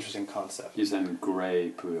just an interesting concept. You send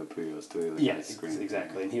gray Puyo Puyos to the other screen.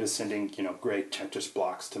 Exactly, and he was sending gray Tetris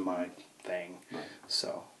blocks to my thing. Right.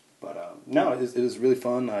 So, but no, it was really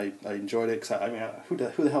fun. I enjoyed it. Cause who the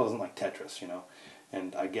hell doesn't like Tetris,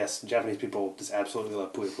 And I guess Japanese people just absolutely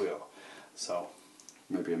love Puyo Puyo. So.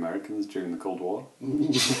 Maybe Americans during the Cold War? I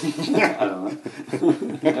don't know.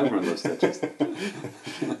 Everyone loves Tetris.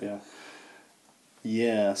 Yeah.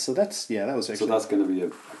 Yeah, so that was actually... So that's going to be a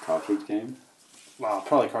cartridge game? Well,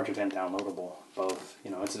 probably cartridge and downloadable, both.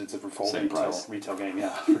 It's a full retail game, yeah,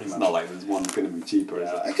 pretty much. It's not like there's one going to be cheaper, is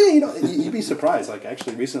it? Actually, you'd be surprised.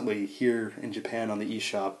 Actually, recently here in Japan on the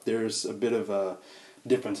eShop, there's a bit of a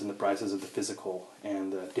difference in the prices of the physical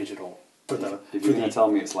and the digital. If you're going to tell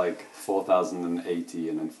me it's like 4,080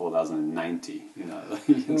 and then 4,090,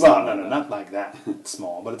 Well, no, not like that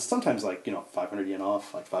small, but it's sometimes 500 yen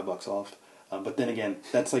off, $5 off. But then again,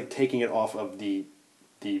 that's taking it off of the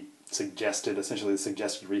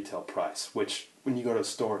suggested retail price, which when you go to a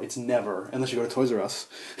store, it's never, unless you go to Toys R Us,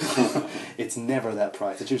 it's never that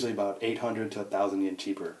price. It's usually about 800 to 1,000 yen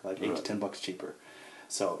cheaper, $8 to $10 cheaper.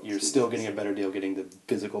 So you're still getting a better deal getting the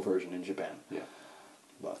physical version in Japan. Yeah.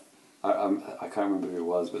 But I can't remember who it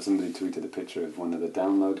was, but somebody tweeted a picture of one of the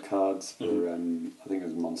download cards for I think it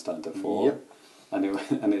was Monster Hunter 4. Yep.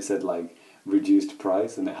 And it said reduced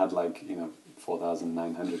price, and it had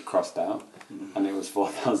 4,900 crossed out, and it was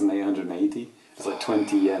 4,880. It's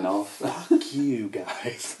 20 yen off. Fuck you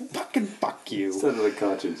guys. Fucking fuck you. Instead of the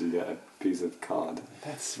cartridge, you get a piece of card.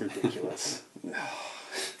 That's ridiculous.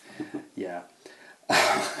 Yeah.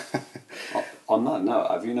 On that note,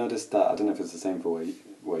 have you noticed that, I don't know if it's the same for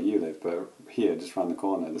where you live, but here, just around the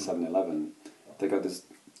corner, the 7-Eleven, they got this,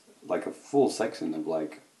 a full section of,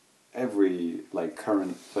 every,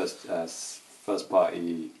 current first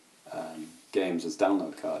party games as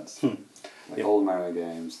download cards. All the Mario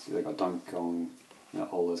games, they got Donkey Kong,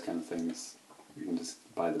 all those kind of things. You can just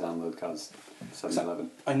buy the download cards at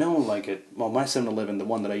 7-Eleven. I know, my 7-Eleven, the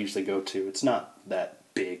one that I usually go to, it's not that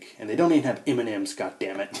big, and they don't even have M&M's,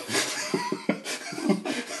 goddammit.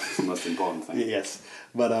 It must most important thing. Yes,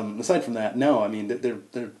 but aside from that, no. I mean,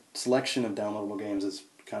 their selection of downloadable games is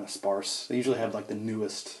kind of sparse. They usually have like the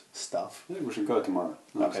newest stuff. Yeah, we should go tomorrow.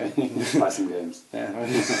 Okay. Buy some games. Yeah,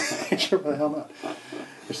 sure, why the hell not?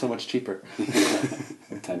 They're so much cheaper.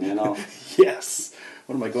 10 yen off. Yes.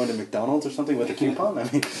 What am I going to McDonald's or something with a coupon? I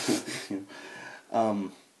mean, you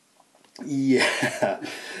know. Yeah.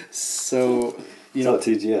 So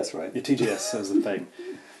TGS, right? Yeah, TGS is the thing.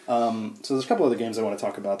 So there's a couple other games I want to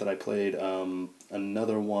talk about that I played.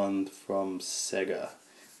 Another one from Sega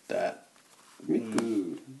that.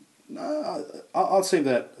 I'll save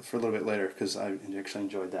that for a little bit later because I actually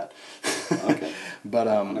enjoyed that. Okay. But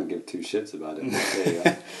I don't give two shits about it. There you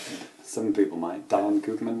go. Some people might. Don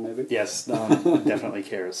Koopman, maybe? Yes, Don definitely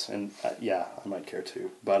cares. And yeah, I might care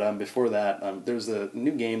too. But before that, there's a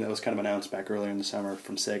new game that was kind of announced back earlier in the summer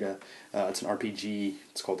from Sega. It's an RPG.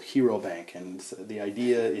 It's called Hero Bank. And the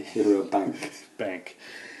idea... Hero Bank. Bank.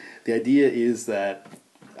 The idea is that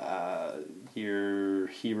you're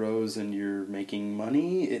heroes and you're making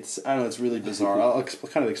money. I don't know, it's really bizarre. I'll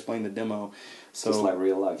kind of explain the demo. So, just like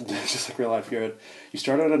real life. Just like real life. You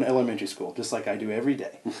start out in elementary school, just like I do every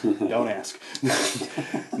day. Don't ask.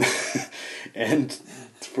 And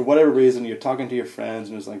for whatever reason, you're talking to your friends,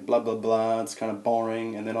 and it's like blah, blah, blah. It's kind of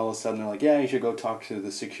boring. And then all of a sudden, they're like, yeah, you should go talk to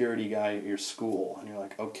the security guy at your school. And you're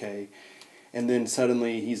like, okay. And then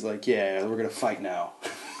suddenly, he's like, yeah, we're going to fight now.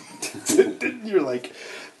 You're like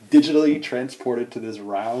digitally transported to this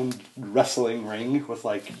round wrestling ring with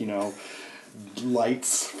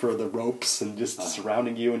lights for the ropes and just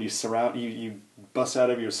surrounding you, and you bust out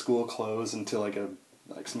of your school clothes into like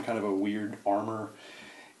some kind of a weird armor,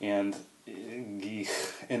 and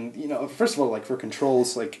first of all, like for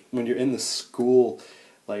controls, like when you're in the school,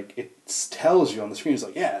 like it tells you on the screen, it's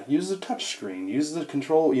like, yeah, use the touch screen, use the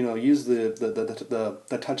control, use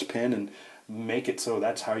the touch pen and make it so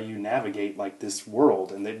that's how you navigate like this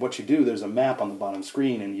world. And what you do, there's a map on the bottom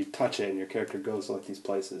screen, and you touch it, and your character goes to like these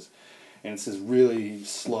places. And it's just really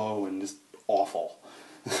slow and just awful.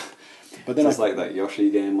 But then it's like that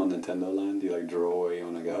Yoshi game on Nintendo Land. You like draw where you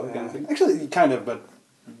want to go, kind of thing. Actually, kind of, but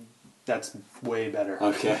that's way better.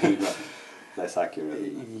 Okay, less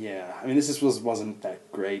accurate. Yeah, I mean, this wasn't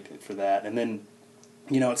that great for that. And then,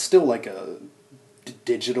 it's still like a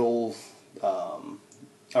digital,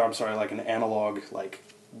 like an analog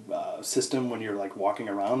system when you're like walking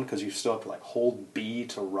around, because you still have to like hold B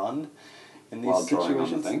to run. In these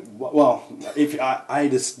situations, well, if I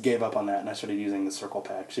just gave up on that and I started using the circle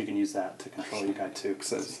pad, so you can use that to control your guy too.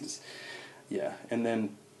 And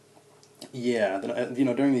then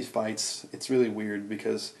during these fights, it's really weird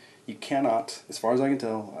because you cannot, as far as I can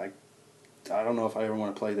tell, I don't know if I ever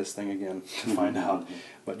want to play this thing again to find out,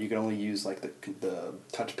 but you can only use like the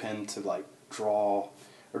touch pen to like draw.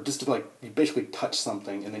 Or just to you basically touch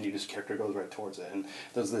something, and then character goes right towards it. And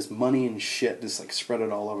there's this money and shit just like spread it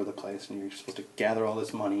all over the place, and you're supposed to gather all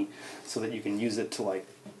this money so that you can use it to like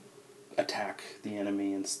attack the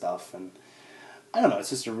enemy and stuff. And I don't know,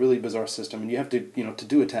 it's just a really bizarre system. And you have to, to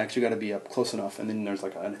do attacks, you got to be up close enough, and then there's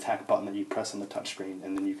like an attack button that you press on the touchscreen,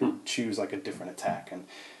 and then you can choose like a different attack. And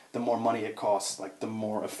the more money it costs, like the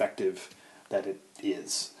more effective that it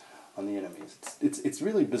is on the enemies. It's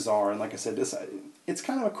really bizarre, and like I said, it's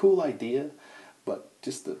kind of a cool idea, but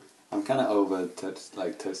just I'm kind of over touch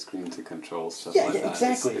screen to control stuff that.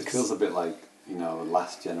 Exactly. It feels a bit like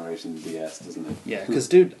last generation DS, doesn't it? Yeah, because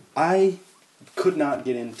dude, I could not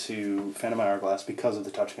get into Phantom Hourglass because of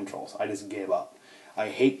the touch controls. I just gave up. I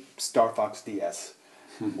hate Star Fox DS,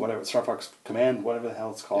 whatever, Star Fox Command, whatever the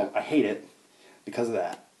hell it's called. Yeah. I hate it because of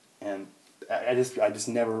that, and I just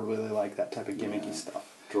never really liked that type of gimmicky stuff.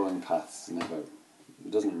 Drawing paths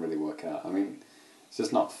doesn't really work out. I mean, it's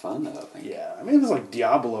just not fun, I don't think. Yeah, I mean, if it was like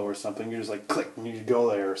Diablo or something, you're just like click and you go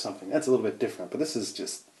there or something. That's a little bit different, but this is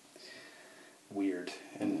just weird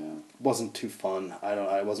and wasn't too fun.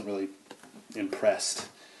 I wasn't really impressed.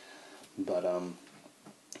 But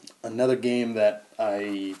another game that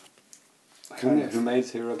I who made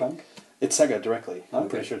Hero Bank? It's Sega directly. Okay. I'm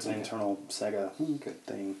pretty sure it's an internal Sega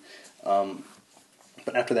thing.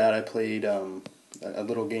 But after that, I played a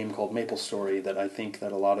little game called Maple Story that I think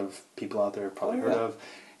that a lot of people out there have probably heard of.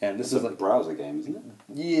 And this is like a browser game, isn't it?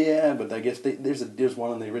 Yeah, but I guess there's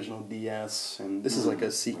one on the original DS, and this is like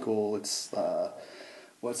a sequel. It's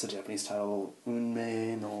what's the Japanese title?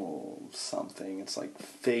 Unmei no something. It's like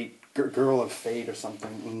Fate, Girl of Fate or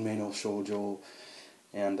something. Unmei no Shoujo,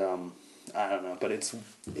 and I don't know, but it's.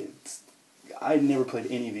 I'd never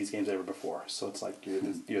played any of these games ever before, so it's like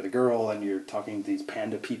you're the girl and you're talking to these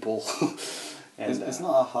panda people. And it's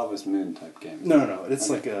not a Harvest Moon type game. No. It's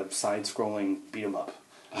like a side-scrolling beat 'em up.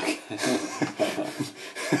 Okay.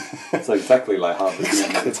 It's exactly like Harvest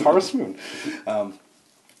Moon. It's Harvest Moon.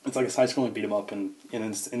 It's like a side-scrolling beat 'em up, and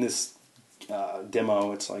in this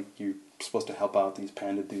demo, it's like you're supposed to help out these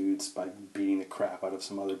panda dudes by beating the crap out of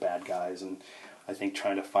some other bad guys, and I think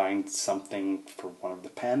trying to find something for one of the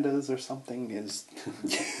pandas or something is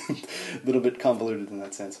a little bit convoluted in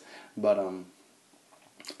that sense. But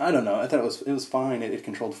I don't know. I thought it was fine. It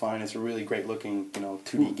controlled fine. It's a really great looking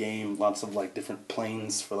 2D game. Lots of like different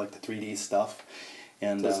planes for like the 3D stuff.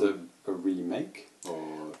 And is it a remake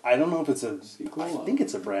or? I don't know if it's a sequel. I think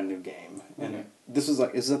it's a brand new game. And Okay. this is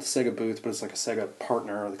at the Sega booth, but it's like a Sega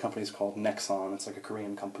partner. The company's called Nexon. It's like a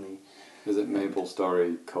Korean company. Is it Maple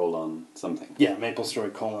Story : something? Yeah, Maple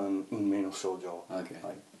Story : Unmei no Shoujo. Okay.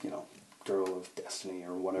 Like, Girl of Destiny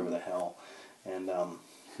or whatever the hell. And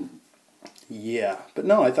yeah, but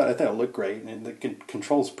no, I thought it looked great, and it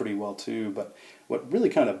controls pretty well too. But what really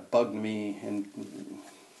kind of bugged me, and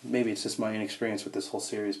maybe it's just my inexperience with this whole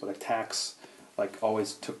series, but attacks like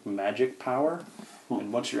always took magic power,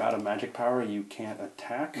 and once you're out of magic power, you can't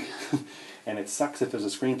attack, and it sucks if there's a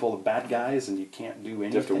screen full of bad guys and you can't do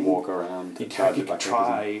anything. You have to walk around. You can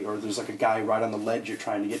try, or there's like a guy right on the ledge you're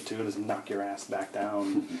trying to get to, just knock your ass back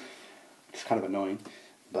down. It's kind of annoying,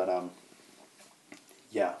 but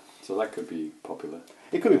yeah. So that could be popular.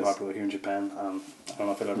 It could be popular here in Japan. I don't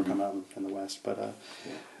know if it'll ever come out in the West, but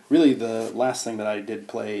really the last thing that I did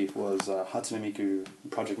play was Hatsune Miku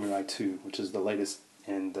Project Mirai 2, which is the latest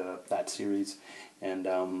in that series. And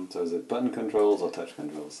so is it button controls or touch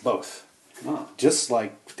controls? Both. Oh. Just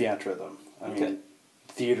like Theatre Rhythm. I Okay. mean,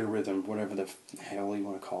 Theater Rhythm, whatever the hell you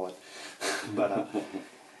want to call it. But,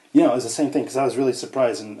 it was the same thing, because I was really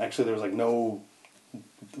surprised, and actually there was like no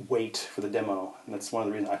wait for the demo, and that's one of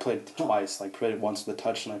the reasons I played it twice. Like, played it once with the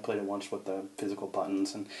touch, and I played it once with the physical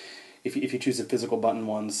buttons. And if you choose the physical button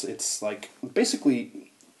ones, it's like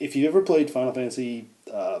basically if you ever played Final Fantasy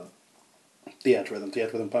Theatre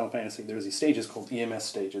Rhythm Final Fantasy, there's these stages called EMS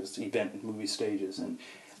stages, event movie stages, and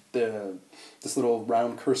this little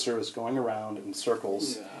round cursor is going around in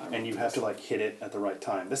circles, and you have to like hit it at the right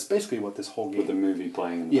time. That's basically what this whole game. With the movie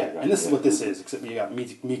playing in the background. And this is what this is. Except you got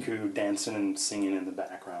Miku dancing and singing in the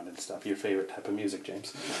background and stuff. Your favorite type of music,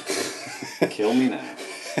 James. Kill me now.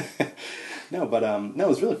 No, but it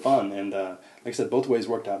was really fun, and like I said, both ways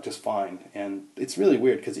worked out just fine. And it's really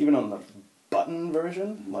weird because even on the button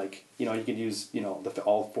version, like you could use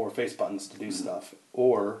all 4 face buttons to do stuff,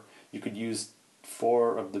 or you could use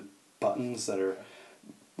 4 of the buttons that are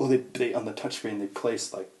they on the touchscreen they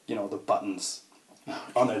place like the buttons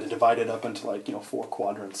on there to divide it up into like 4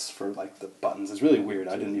 quadrants for like the buttons. It's really weird.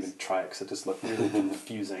 I didn't even try it because it just looked really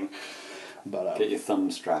confusing. But get your thumb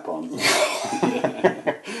strap on.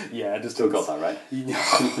 Yeah, I just still got that right.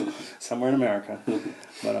 Somewhere in America,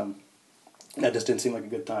 but that just didn't seem like a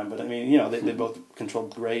good time. But I mean, they both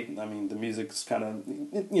controlled great. I mean, the music's kind of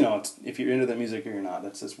it's, if you're into the music or you're not,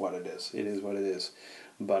 that's just what it is. It is what it is.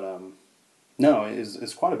 But no,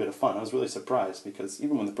 it's quite a bit of fun. I was really surprised because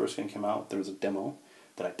even when the first game came out, there was a demo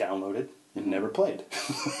that I downloaded and never played.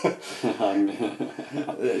 I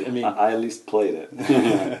mean, I at least played it.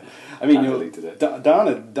 I mean, I deleted it.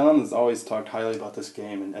 Don has always talked highly about this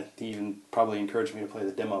game, and he even probably encouraged me to play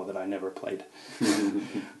the demo that I never played.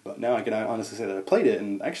 But now I can honestly say that I played it,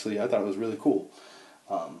 and actually I thought it was really cool.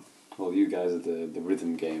 Well, you guys are the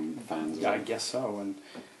rhythm game fans, right? I guess so, and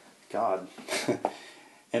God.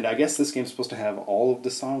 And I guess this game's supposed to have all of the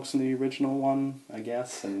songs from the original one, I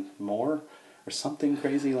guess, and more. Or something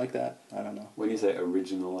crazy like that. I don't know. When you say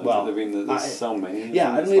original, well, I mean, there's so many.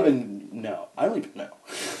 Yeah, I don't even know.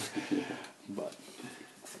 But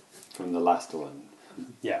from the last one.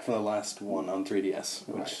 Yeah, from the last one on 3DS,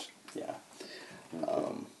 which yeah.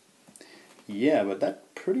 Yeah, but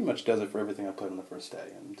that pretty much does it for everything I played on the first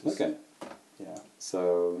day. And just, okay. Yeah.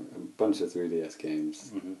 So a bunch of 3DS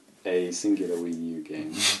games, a singular Wii U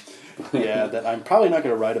game. Yeah, that I'm probably not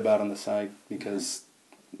going to write about on the site because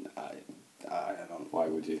I don't. Why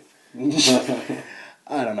would you?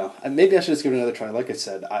 I don't know. Maybe I should just give it another try. Like I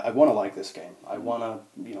said, I want to like this game. I want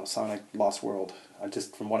to, Sonic Lost World. I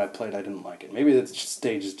just, from what I played, I didn't like it. Maybe the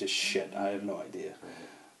stage is just shit. I have no idea.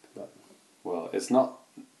 But well, it's not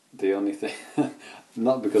the only thing.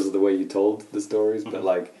 Not because of the way you told the stories, but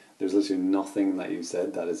like, there's literally nothing that you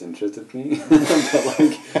said that has interested me. But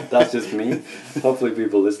like, that's just me. Hopefully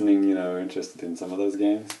people listening, are interested in some of those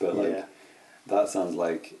games. But like, that sounds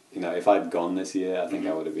like, if I'd gone this year, I think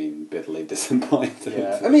I would have been bitterly disappointed.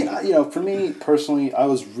 Yeah, I mean, for me personally, I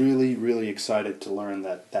was really, really excited to learn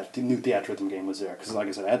that new Theatre Rhythm game was there. Because like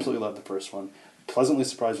I said, I absolutely loved the first one. Pleasantly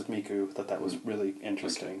surprised with Miku, that was really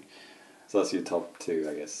interesting. Okay. So that's your top 2,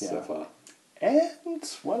 I guess, so far. And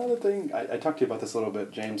one other thing, I talked to you about this a little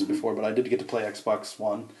bit, James, before, but I did get to play Xbox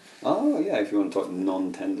One. Oh, yeah, if you want to talk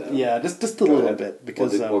non-Nintendo. Yeah, just a little bit,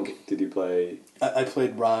 because... What did you play? I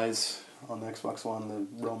played Rise on the Xbox One,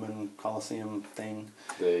 the Roman Colosseum thing.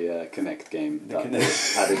 The Kinect game that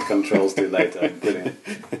they added controls to later. Brilliant.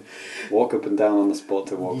 Walk up and down on the spot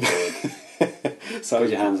to walk forward. So Put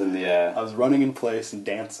your hands in the air. I was running in place and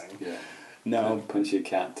dancing. Yeah. No. Punch your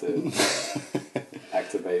cat to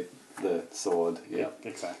activate the sword. Yeah,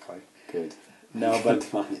 exactly. Good. No, but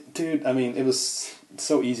dude, I mean, it was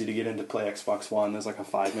so easy to get into play Xbox One. There's like a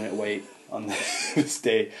 5-minute wait on this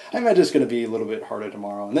day. I imagine it's going to be a little bit harder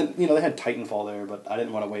tomorrow. And then, they had Titanfall there, but I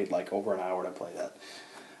didn't want to wait like over an hour to play that.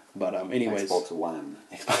 But anyways, Xbox One.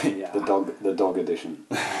 Yeah. The dog edition.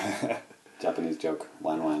 Japanese joke.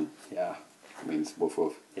 Wan. Yeah. Means woof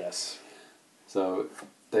woof. Yes. So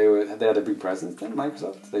they had a big presence then,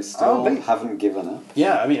 Microsoft. They still haven't given up.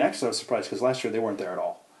 Yeah, I mean, actually, I was surprised because last year they weren't there at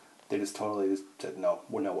all. They just totally said no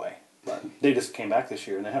way. But they just came back this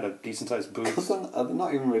year and they had a decent sized booth. Are they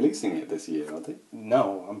not even releasing it this year? Are they?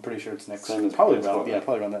 No, I'm pretty sure it's next. Probably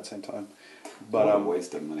around that same time. But what a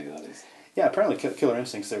waste of money that is. Yeah, apparently Killer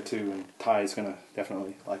Instinct's there too, and Ty's gonna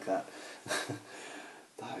definitely like that.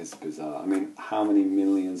 That is bizarre. I mean, how many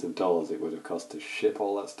millions of dollars it would have cost to ship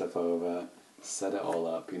all that stuff over, set it all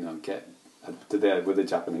up, get... Were the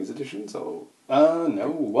Japanese editions, or...?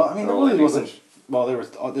 No. Well, I mean, there really wasn't... English? Well,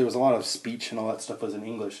 there was a lot of speech and all that stuff was in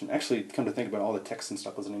English, and actually, come to think about it, all the text and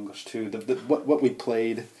stuff was in English too. What we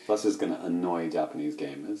played... That's just going to annoy Japanese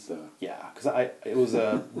gamers, so... Yeah, because it was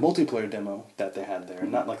a multiplayer demo that they had there,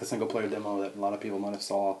 not like a single-player demo that a lot of people might have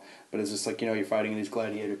saw, but it's just like, you're fighting in these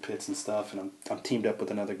gladiator pits and stuff, and I'm teamed up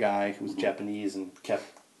with another guy who was Japanese and kept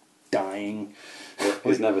dying. Well,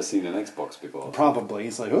 he's never seen an Xbox before. Probably.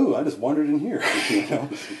 He's like, oh, I just wandered in here,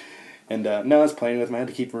 And now I was playing with him. I had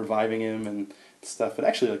to keep reviving him and stuff. But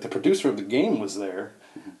actually, like, the producer of the game was there,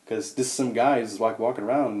 because this some guy is like walking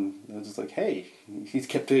around and was just like, hey, he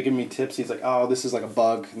kept giving me tips. He's like, oh, this is like a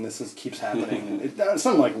bug and keeps happening, and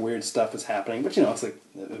some like weird stuff is happening, but it's like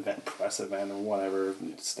an press event or whatever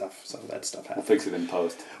stuff. So that stuff happens. We'll fix it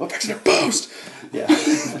in post. Yeah.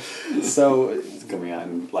 So it's coming out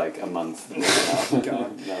in like a month.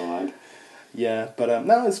 God, never mind. Yeah, but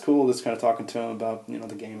no, it's cool just kind of talking to him about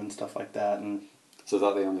the game and stuff like that. And so is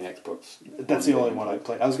that the only Xbox? That's the only one I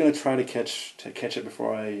played. I was going to try to catch it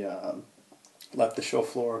before I left the show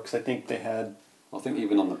floor, because I think they had... I think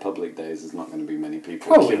even on the public days there's not going to be many people.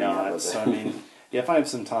 Probably not. So, I mean, if I have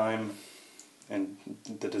some time and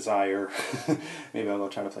the desire, maybe I'll go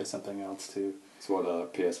try to play something else too. So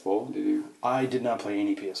what, PS4? Did you... I did not play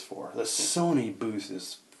any PS4. The Sony booth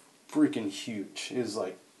is freaking huge. It is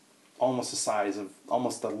like almost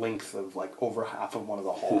the length of like over half of one of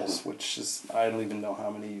the halls, which is, I don't even know how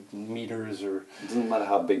many meters or... It doesn't matter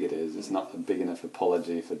how big it is, it's not a big enough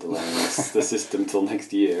apology for delaying the system till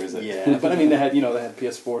next year, is it? Yeah, but I mean, they had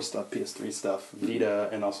PS4 stuff, PS3 stuff, Vita,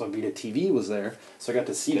 and also Vita TV was there, so I got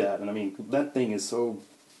to see that, and I mean, that thing is so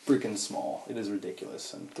freaking small. It is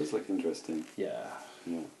ridiculous. And it does look interesting. Yeah.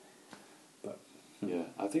 Yeah. But... Yeah,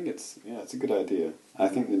 I think it's a good idea. I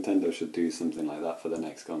think Nintendo should do something like that for the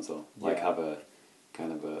next console. Like have a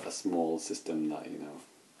kind of a small system that,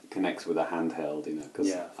 connects with a handheld,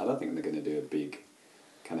 because I don't think they're going to do a big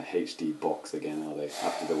kind of HD box again, are they,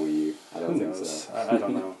 after the Wii U? I don't think so. I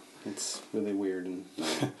don't know. It's really weird. And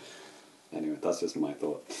anyway, that's just my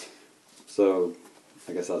thought. So,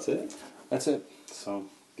 I guess that's it. That's it. So,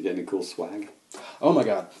 you get any cool swag? Oh my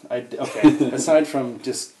god. Okay. Aside from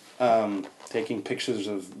just taking pictures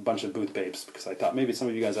of a bunch of booth babes, because I thought maybe some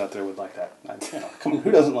of you guys out there would like that. Come on,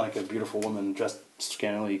 who doesn't like a beautiful woman dressed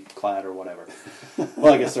scantily clad or whatever?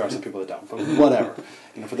 Well, I guess there are some people that don't, but whatever.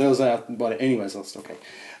 For those out, but anyways, that's okay.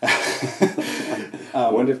 I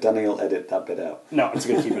wonder if Danny will edit that bit out. No, it's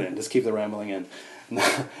going to keep it in. Just keep the rambling in.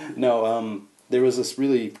 No, there was this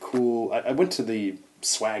really cool... I went to the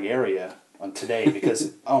swag area on today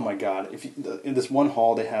because, oh my god, in this one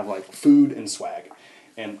hall they have like food and swag.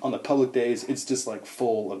 And on the public days, it's just like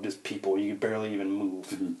full of just people. You can barely even move.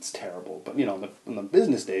 Mm-hmm. It's terrible. But on the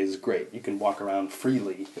business days, it's great. You can walk around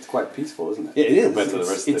freely. It's quite peaceful, isn't it? It is. Compared to the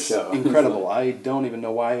rest of the show. It's incredible. I don't even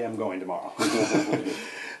know why I'm going tomorrow.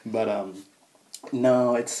 But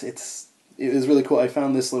no, it was really cool. I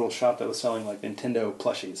found this little shop that was selling like Nintendo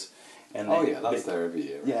plushies. And that's there every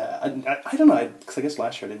year. Right? Yeah, I don't know. Because I guess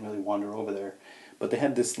last year I didn't really wander over there. But they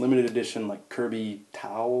had this limited edition like Kirby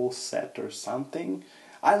towel set or something.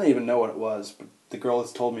 I don't even know what it was, but the girl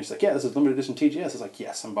has told me, she's like, yeah, this is limited edition TGS. I was like,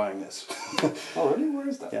 yes, I'm buying this. Oh, really? Where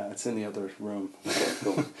is that? Yeah, it's in the other room. Okay,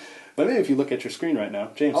 cool. But maybe if you look at your screen right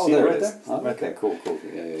now, James, Oh, see there it right it is. there? Oh, Right okay, there. cool.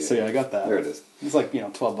 Yeah. So yeah, I got that. There it is. It's like,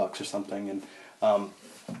 $12 or something. And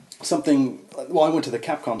something, well, I went to the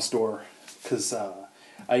Capcom store because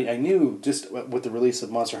I knew just with the release of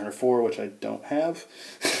Monster Hunter 4, which I don't have,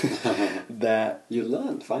 that... You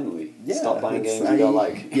learned, finally. Yeah, Stop buying games you don't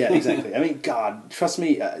like. Yeah, exactly. I mean, God, trust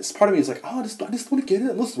me, part of me is like, oh, I just want to get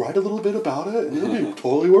it and let's write a little bit about it and it'll be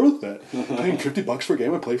totally worth it. Paying $50 for a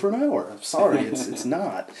game I play for an hour. I'm sorry, it's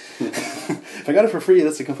not. If I got it for free,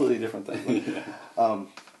 that's a completely different thing. But,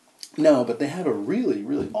 no, but they have a really,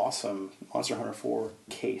 really awesome Monster Hunter 4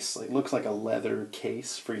 case. Like, it looks like a leather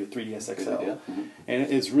case for your 3DS XL. Yeah. Mm-hmm. And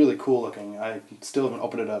it's really cool looking. I still haven't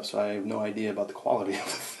opened it up, so I have no idea about the quality of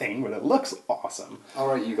the thing, but it looks awesome. All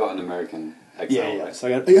right, you got an American XL, Yeah. right? So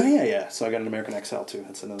I got, So I got an American XL too.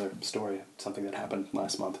 That's another story, something that happened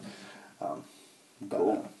last month.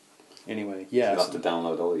 Cool. Anyway, yeah. You'd have to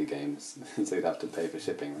download all your games, so you'd have to pay for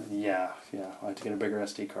shipping, right? Yeah. I had to get a bigger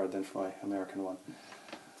SD card than for my American one.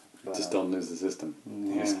 But, Just don't lose the system.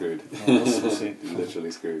 Yeah. You're screwed. We'll see. You're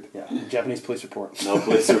literally screwed. Yeah. Japanese police report. No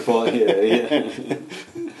police report here. Yeah.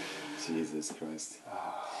 Jesus Christ.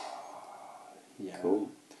 Yeah.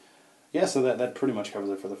 Cool. Yeah, so that pretty much covers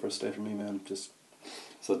it for the first day for me, man. Just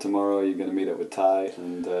So tomorrow you're going to meet up with Ty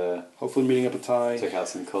and hopefully meeting up with Ty. check out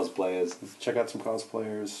some cosplayers. Check out some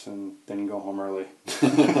cosplayers and then go home early.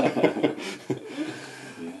 Yeah.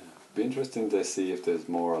 Be interesting to see if there's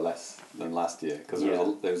more or less than last year, because there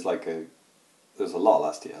was a lot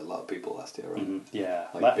last year, a lot of people last year, right? Mm-hmm. Yeah.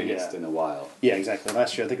 Like biggest in a while. Yeah, exactly.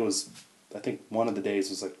 Last year, I think one of the days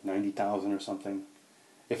was like 90,000 or something.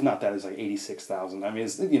 If not that, it's like 86,000. I mean,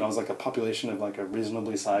 it's like a population of like a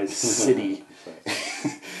reasonably sized city.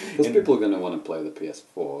 Because people are going to want to play the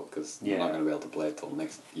PS4, because they're not Yeah. going to be able to play it till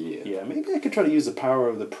next year. Yeah, maybe I could try to use the power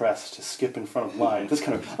of the press to skip in front of lines. That's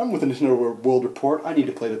kind of, I'm with the Nintendo World Report. I need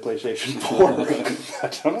to play the PlayStation 4. I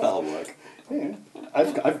don't know. That'll work. Yeah,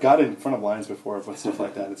 I've got in front of lines before with stuff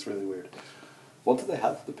like that. It's really weird. What do they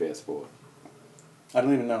have for the PS4? I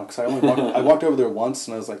don't even know, because I walked over there once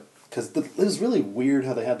and I was like, because it was really weird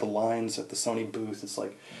how they had the lines at the Sony booth. It's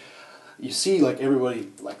like, you see like everybody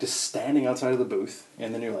like just standing outside of the booth,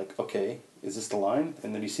 and then you're like, okay, is this the line?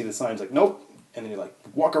 And then you see the signs like, nope, and then you like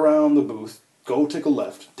walk around the booth, go take a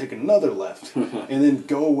left, take another left, and then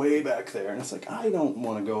go way back there. And it's like, I don't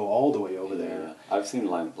want to go all the way over there. I've seen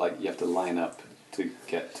you have to line up to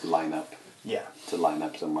get to line up. Yeah. To line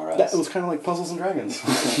up somewhere else. It was kind of like Puzzles and Dragons.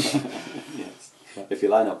 Yes. If you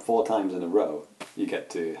line up 4 times in a row, you get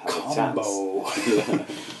to have a Combo.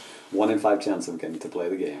 chance. 1 in 5 chance of getting to play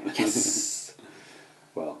the game. Yes.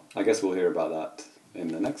 Well, I guess we'll hear about that in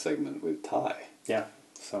the next segment with Ty. Yeah.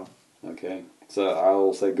 So. Okay. So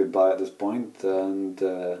I'll say goodbye at this point, and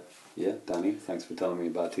Danny, thanks for telling me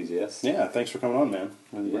about TGS. Yeah, thanks for coming on, man.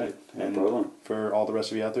 Really great. No problem. For all the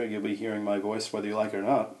rest of you out there, you'll be hearing my voice whether you like it or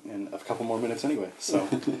not in a couple more minutes anyway. So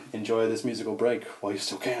enjoy this musical break while you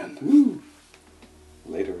still can. Woo!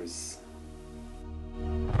 Laters.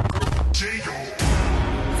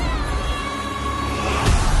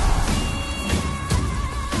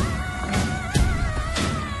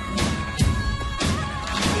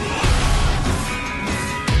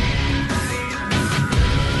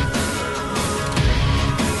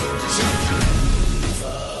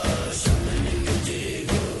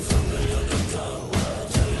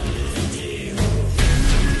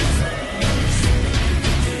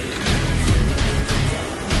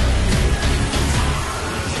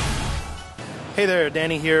 Hey there,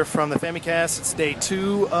 Danny here from the Famicast. It's day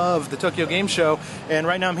 2 of the Tokyo Game Show, and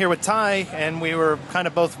right now I'm here with Ty, and we were kind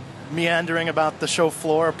of both meandering about the show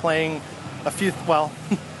floor playing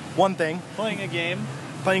one thing. Playing a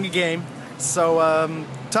game. So,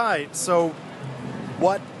 Ty, so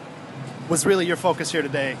what was really your focus here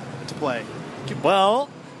today to play? Well,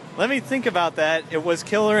 let me think about that. It was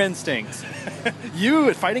Killer Instinct. You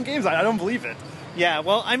at fighting games? I don't believe it. Yeah,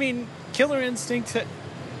 well, I mean, Killer Instinct,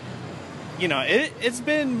 it's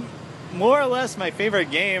been more or less my favorite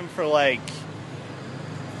game for,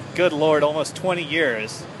 good lord, almost 20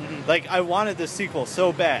 years. Mm-hmm. I wanted the sequel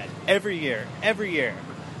so bad. Every year.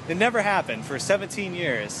 It never happened for 17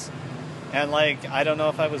 years. And, I don't know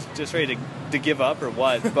if I was just ready to give up or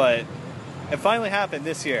what, but it finally happened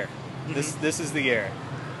this year. Mm-hmm. This is the year.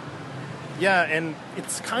 Yeah, and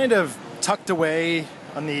it's kind of tucked away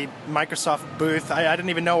on the Microsoft booth. I didn't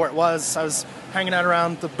even know where it was. I was hanging out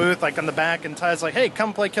around the booth, on the back, and Ty's like, hey,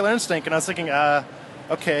 come play Killer Instinct. And I was thinking,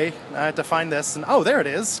 okay, I have to find this. And oh, there it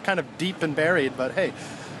is. Kind of deep and buried, but hey.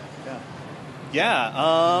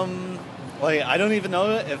 Yeah, like, I don't even know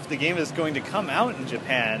if the game is going to come out in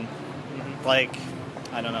Japan. Like,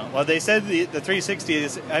 I don't know. Well, they said the 360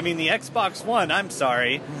 is, I mean, the Xbox One, I'm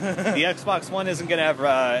sorry. The Xbox One isn't going to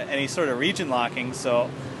have any sort of region locking, so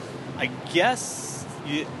I guess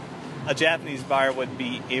a Japanese buyer would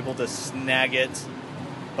be able to snag it.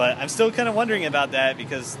 But I'm still kind of wondering about that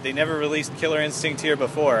because they never released Killer Instinct here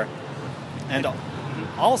before. And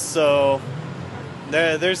also,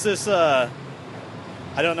 there's this, I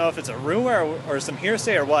don't know if it's a rumor or some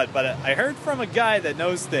hearsay or what, but I heard from a guy that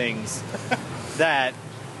knows things that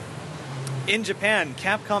in Japan,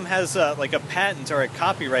 Capcom has like a patent or a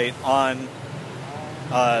copyright on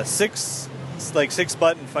six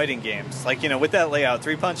button fighting games. Like, you know, with that layout,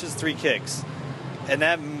 3 punches, 3 kicks. And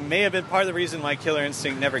that may have been part of the reason why Killer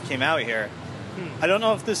Instinct never came out here. I don't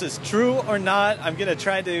know if this is true or not. I'm going to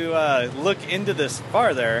try to look into this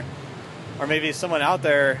farther. Or maybe someone out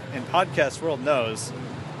there in podcast world knows.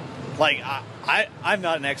 Like, I'm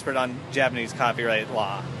not an expert on Japanese copyright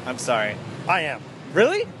law. I'm sorry. I am.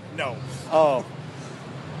 Really? No. Oh.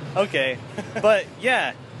 Okay. But,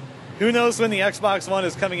 yeah. Who knows when the Xbox One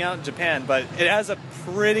is coming out in Japan, but it has a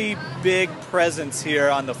pretty big presence here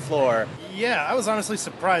on the floor. Yeah, I was honestly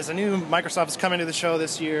surprised. I knew Microsoft was coming to the show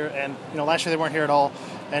this year, and, you know, last year they weren't here at all.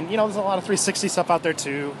 And, you know, there's a lot of 360 stuff out there,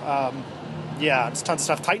 too. Yeah, it's tons of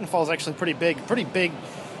stuff. Titanfall is actually pretty big.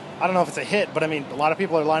 I don't know if it's a hit, but I mean, a lot of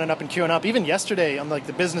people are lining up and queuing up. Even yesterday on like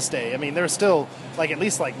the business day, I mean, there were still like at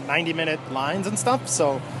least like 90-minute lines and stuff.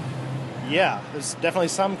 So yeah, there's definitely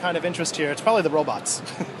some kind of interest here. It's probably the robots.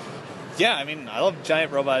 Yeah, I mean, I love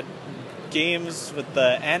giant robot games with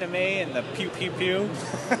the anime and the pew pew pew.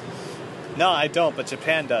 No, I don't, but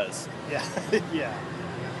Japan does. Yeah, yeah.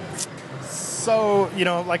 So, you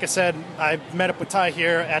know, like I said, I met up with Ty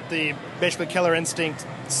here at the basically Killer Instinct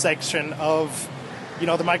section of, you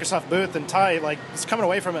know, the Microsoft booth, and Ty, like, is coming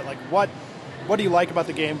away from it, like, what do you like about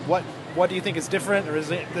the game? What do you think is different, or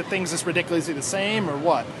is it the things just ridiculously the same, or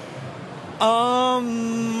what?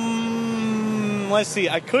 Let's see.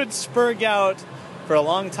 I could spurg out for a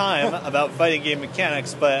long time about fighting game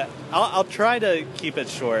mechanics, but I'll try to keep it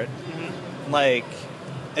short. Mm-hmm. Like,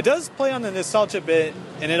 it does play on the nostalgia bit,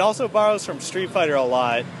 and it also borrows from Street Fighter a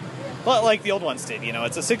lot, but like the old ones did, you know,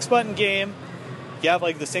 it's a 6-button game. You have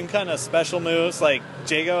like the same kind of special moves. Like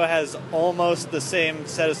Jago has almost the same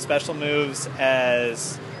set of special moves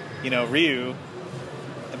as, you know, Ryu.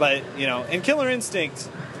 But, you know, in Killer Instinct,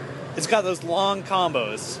 it's got those long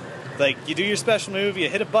combos. Like, you do your special move, you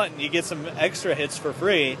hit a button, you get some extra hits for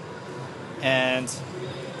free. And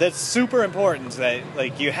that's super important that,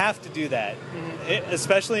 like, you have to do that. Mm-hmm.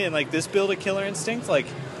 Especially in, like, this build of Killer Instinct. Like,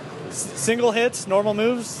 single hits, normal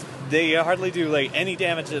moves, they hardly do, like, any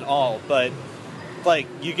damage at all. But, like,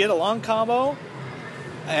 you get a long combo,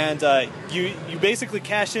 and you basically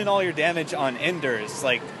cash in all your damage on enders,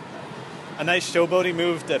 like a nice showboating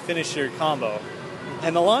move to finish your combo.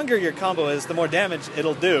 And the longer your combo is, the more damage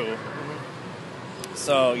it'll do.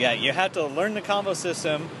 So, yeah, you have to learn the combo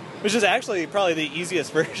system, which is actually probably the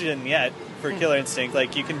easiest version yet for Killer Instinct.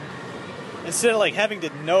 Like, you can, instead of, like, having to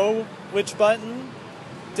know which button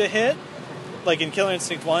to hit, like in Killer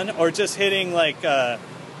Instinct 1, or just hitting, like, the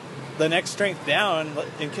next strength down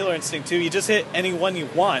in Killer Instinct 2, you just hit any one you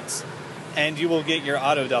want, and you will get your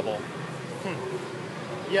auto double.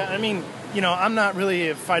 Yeah, I mean, you know, I'm not really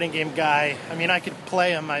a fighting game guy. I mean, I could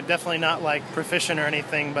play them. I'm definitely not, like, proficient or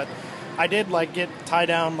anything, but I did, like, get tied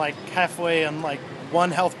down, like, halfway on, like,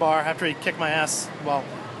 1 health bar after he kicked my ass, well,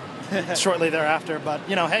 shortly thereafter. But,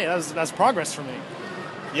 you know, hey, that's progress for me.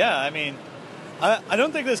 Yeah, I mean, I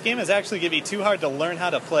don't think this game is actually going to be too hard to learn how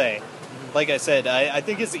to play. Like I said, I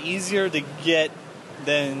think it's easier to get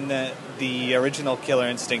than the original Killer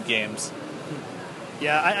Instinct games.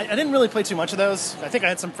 Yeah, I didn't really play too much of those. I think I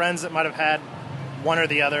had some friends that might have had one or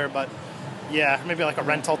the other, but yeah, maybe like a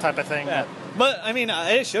rental type of thing. Yeah. But I mean,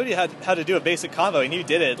 I showed you how to do a basic combo, and you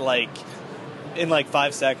did it like in like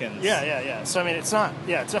 5 seconds. Yeah. So I mean, it's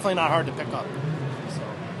definitely not hard to pick up. So.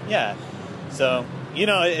 Yeah. So, you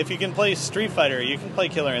know, if you can play Street Fighter, you can play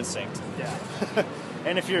Killer Instinct. Yeah.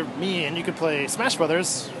 And if you're me and you can play Smash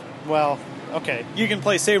Brothers, well, okay. You can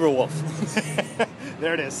play Saber Wolf.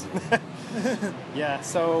 There it is. Yeah,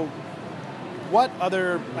 so what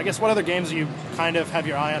other games do you kind of have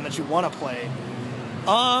your eye on that you want to play?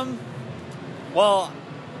 Well,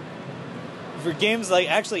 for games like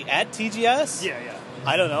actually at TGS? Yeah.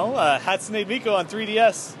 I don't know. Hatsune Miku on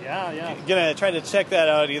 3DS. Yeah. Gonna try to check that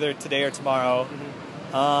out either today or tomorrow.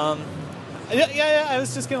 Mm-hmm. Yeah, I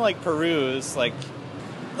was just gonna like peruse, like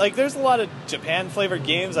there's a lot of Japan flavored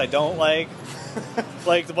games I don't like.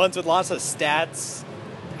 Like the ones with lots of stats.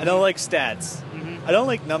 I don't like stats. I don't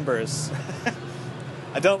like numbers.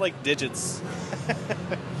 I don't like digits.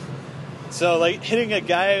 So, like, hitting a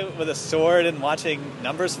guy with a sword and watching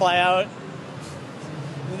numbers fly out,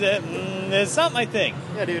 it's not my thing.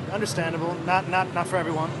 Yeah, dude, understandable. Not for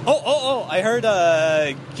everyone. Oh! I heard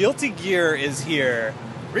Guilty Gear is here.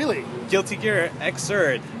 Really? Guilty Gear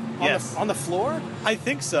Xrd. Yes. On the floor? I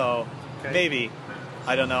think so. Okay. Maybe.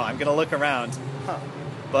 I don't know. I'm gonna look around. Huh.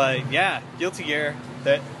 But yeah, Guilty Gear.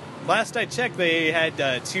 That last I checked, they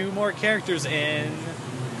had 2 more characters in,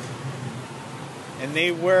 and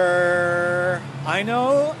they were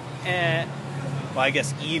Ino and, well, I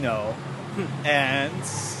guess Eno, and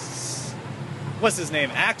what's his name?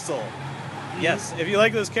 Axel. Yes, if you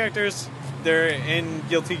like those characters, they're in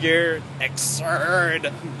Guilty Gear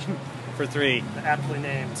Xrd for 3. Aptly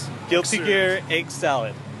named. Guilty Xrd. Gear Egg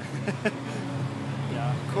Salad.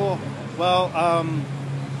 Yeah. Cool. Well,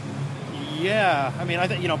 yeah. I mean, I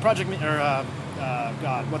think Project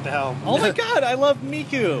God, what the hell? Oh my God, I love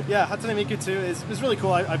Miku. Yeah, Hatsune Miku 2 is really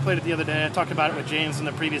cool. I played it the other day. I talked about it with James in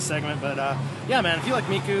the previous segment, but yeah, man, if you like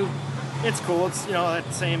Miku, it's cool. It's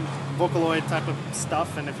that same Vocaloid type of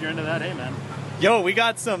stuff, and if you're into that, hey, man. Yo, we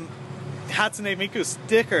got some Hatsune Miku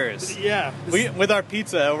stickers. Yeah. With our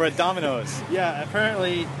pizza over at Domino's. Yeah,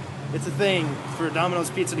 apparently it's a thing for Domino's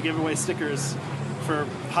Pizza to give away stickers for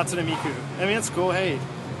Hatsune Miku. I mean, it's cool. Hey,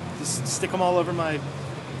 just stick them all over my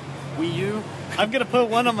Wii U. I'm going to put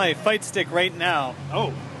one on my fight stick right now.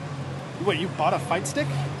 Oh. Wait, you bought a fight stick?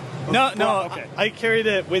 No, okay. I carried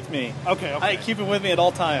it with me. Okay. I keep it with me at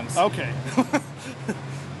all times. Okay.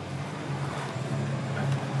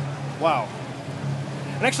 Wow.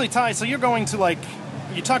 And actually, Ty, so you're going to,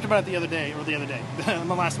 you talked about it the other day, on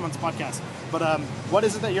the last month's podcast, but what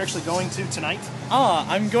is it that you're actually going to tonight?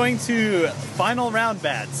 I'm going to Final Round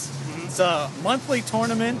Bats. Mm-hmm. It's a monthly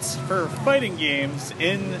tournament for fighting games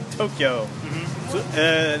in Tokyo.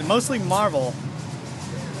 Mm-hmm. Mostly Marvel.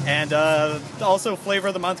 And also Flavor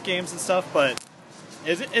of the Month games and stuff, but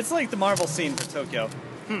it's like the Marvel scene for Tokyo.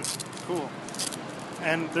 Cool.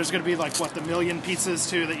 And there's going to be, the million pizzas,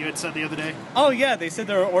 too, that you had said the other day? Oh, yeah, they said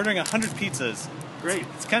they were ordering 100 pizzas. Great.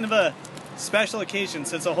 It's kind of a special occasion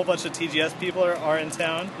since a whole bunch of TGS people are in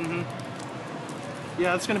town. Mm-hmm.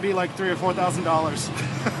 Yeah, it's going to be $3,000 or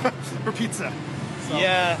 $4,000 for pizza. So.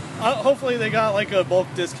 Yeah, hopefully they got a bulk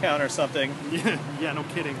discount or something. Yeah, no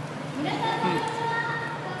kidding.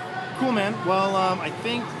 Cool, man. Well, I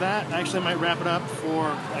think that actually might wrap it up for,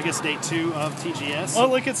 I guess, day 2 of TGS. Oh,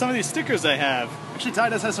 look at some of these stickers I have. Actually, Ty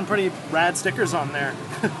does have some pretty rad stickers on there.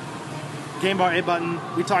 Game bar, A button.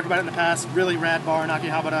 We talked about it in the past. Really rad bar,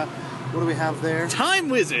 Nakihabara. What do we have there? Time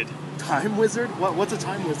Wizard. Time Wizard? What's a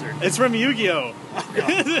Time Wizard? It's from Yu-Gi-Oh! Oh,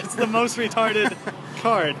 it's the most retarded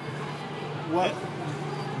card. What?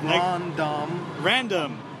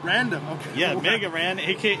 Random. Random, okay. Yeah, Mega Ran,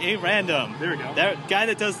 a.k.a. Random. There we go. That guy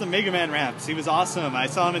that does the Mega Man raps. He was awesome. I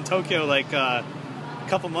saw him in Tokyo a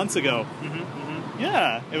couple months ago.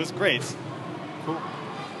 Yeah, it was great. Cool.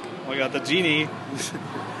 We got the genie.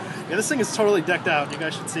 Yeah, this thing is totally decked out. You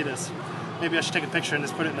guys should see this. Maybe I should take a picture and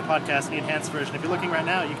just put it in the podcast, the enhanced version. If you're looking right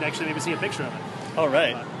now, you can actually maybe see a picture of it. All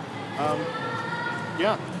right.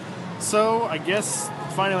 Yeah. So I guess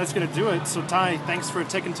finally that's going to do it. So Ty, thanks for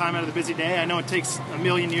taking time out of the busy day. I know it takes a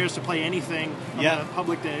million years to play anything on the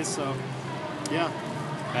public days, so yeah.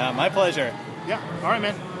 My pleasure. Yeah. All right,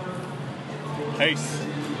 man. Peace.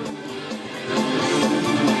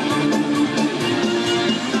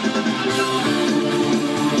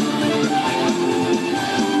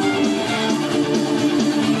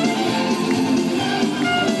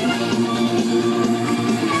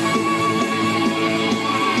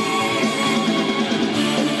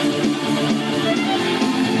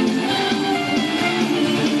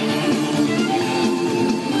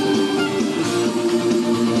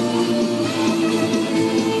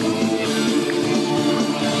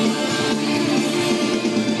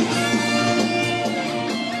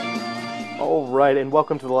 Right, and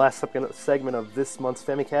welcome to the last segment of this month's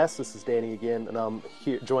Famicast. This is Danny again, and I'm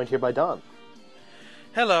joined here by Don.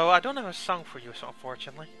 Hello, I don't have a song for you,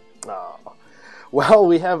 unfortunately. Oh. Well,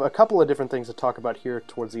 we have a couple of different things to talk about here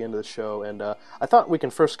towards the end of the show, and I thought we can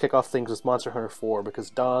first kick off things with Monster Hunter 4, because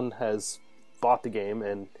Don has bought the game,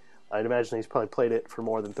 and I'd imagine he's probably played it for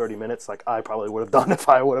more than 30 minutes, like I probably would have done if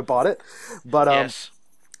I would have bought it. But yes.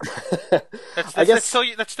 That's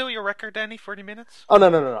still your record, Danny? 40 minutes? Oh,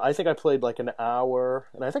 no. I think I played an hour,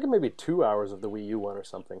 and I think maybe 2 hours of the Wii U one or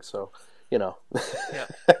something, so, Yeah.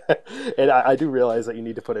 And I do realize that you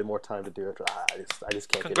need to put in more time to do it. I just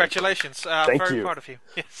can't. Congratulations. Thank very you. proud of you.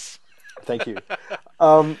 Yes. Thank you.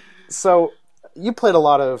 So, you played a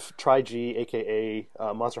lot of Tri-G, aka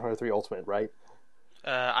Monster Hunter 3 Ultimate, right?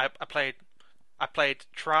 I played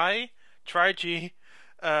Tri-G,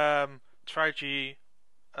 Tri-G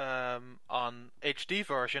on HD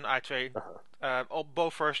version. I played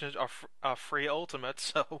both versions of free Ultimate,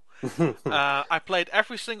 so I played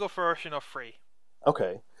every single version of free.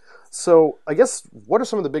 Okay. So, I guess, what are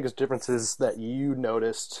some of the biggest differences that you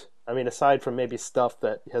noticed? I mean, aside from maybe stuff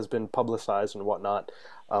that has been publicized and whatnot,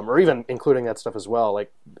 or even including that stuff as well,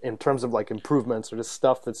 like, in terms of, like, improvements or just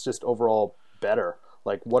stuff that's just overall better?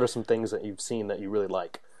 Like, what are some things that you've seen that you really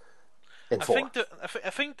like in 4? I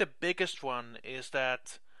think the biggest one is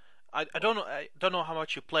that I don't know how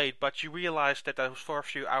much you played, but you realize that those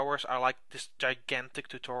first few hours are like this gigantic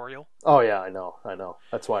tutorial. Oh yeah, I know.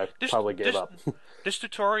 That's why I probably gave up. This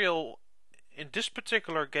tutorial in this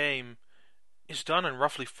particular game is done in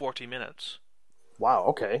roughly 40 minutes. Wow.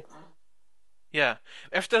 Okay. Yeah.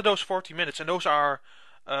 After those 40 minutes, and those are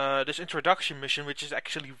this introduction mission, which is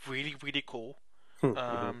actually really, really cool.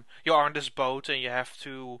 You are on this boat, and you have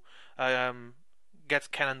to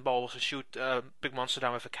get cannonballs and shoot big monster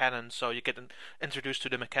down with a cannon, so you get introduced to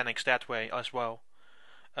the mechanics that way as well,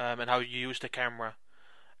 and how you use the camera.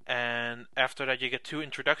 And after that, you get 2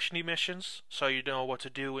 introduction missions, so you know what to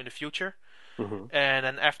do in the future. And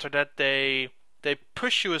then after that, they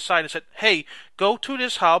push you aside and said, "Hey, go to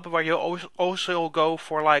this hub where you also go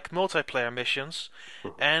for like multiplayer missions,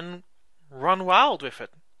 and run wild with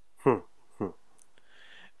it."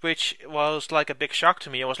 Which was like a big shock to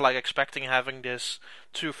me. I was like expecting having this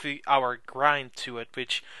 2-3 hour grind to it,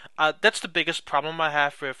 which that's the biggest problem I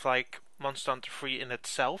have with like Monster Hunter 3 in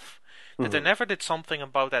itself. That they never did something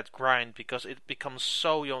about that grind, because it becomes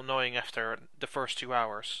so annoying after the first 2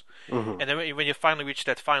 hours. And then when you finally reach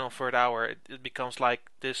that final third hour, it becomes like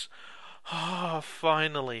this,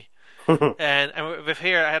 finally. and with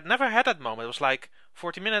here, I had never had that moment. It was like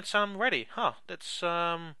 40 minutes and I'm ready. That's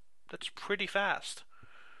pretty fast.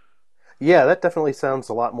 Yeah, that definitely sounds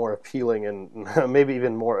a lot more appealing and maybe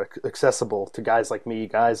even more accessible to guys like me,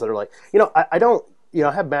 guys that are like, I don't,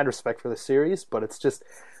 I have mad respect for the series, but it's just,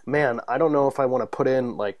 man, I don't know if I want to put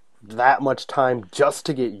in like that much time just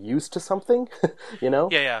to get used to something,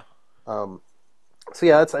 Yeah. So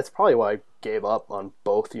yeah, that's probably why I gave up on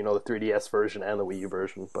both, the 3DS version and the Wii U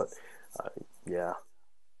version, but yeah.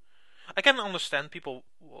 I can understand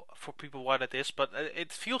for people what it is, but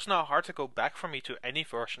it feels now hard to go back for me to any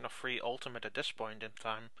version of free Ultimate at this point in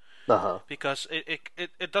time. Because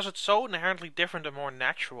it does it so inherently different and more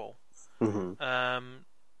natural.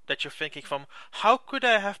 That you're thinking from, how could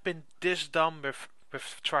I have been this dumb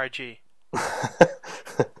with Tri-G?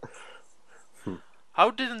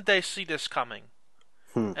 How didn't they see this coming?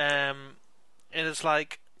 And it's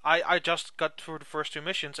like, I just got through the first 2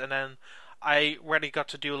 missions, and then I already got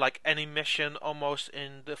to do like any mission almost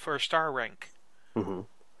in the 1st star rank.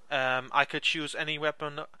 I could choose any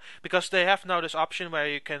weapon, because they have now this option where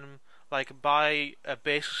you can like buy a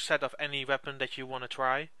basic set of any weapon that you want to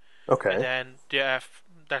try. Okay. And then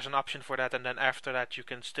there's an option for that, and then after that you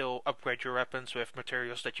can still upgrade your weapons with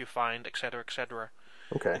materials that you find, etc., etc.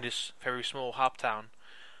 Okay. In this very small hub town.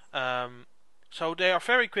 So they are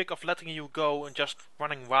very quick of letting you go and just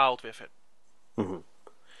running wild with it.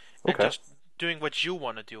 And just doing what you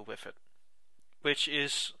want to do with it, which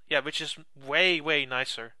is way, way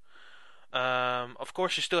nicer. Of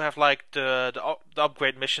course, you still have like the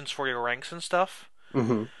upgrade missions for your ranks and stuff,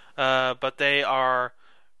 but they are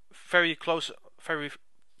very close, very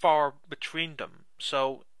far between them.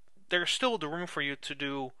 So there's still the room for you to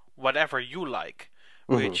do whatever you like,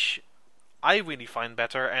 which I really find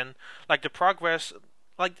better. And like the progress,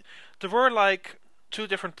 like there were like 2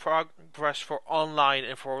 different progress for online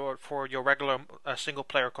and for your regular single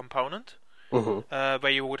player component, where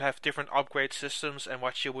you would have different upgrade systems and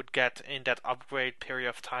what you would get in that upgrade period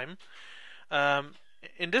of time.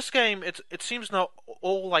 In this game, it seems now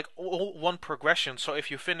all one progression. So if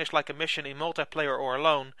you finish like a mission in multiplayer or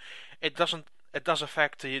alone, it does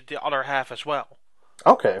affect the other half as well.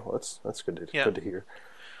 Okay, well that's good to hear.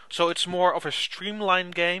 So it's more of a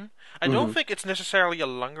streamlined game. I don't think it's necessarily a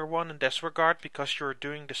longer one in this regard, because you're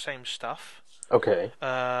doing the same stuff. Okay.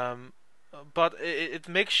 But it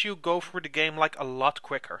makes you go through the game like a lot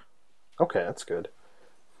quicker. Okay, that's good.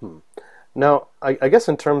 Now, I guess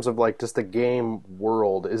in terms of like just the game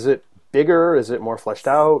world, is it bigger? Is it more fleshed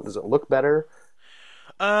out? Does it look better?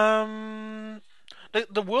 The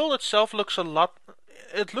world itself looks a lot.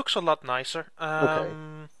 It looks a lot nicer. Okay.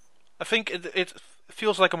 I think it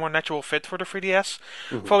feels like a more natural fit for the 3DS.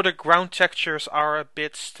 Though the ground textures are a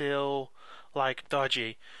bit still like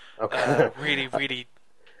dodgy. Okay. Really, really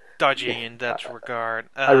dodgy in that regard.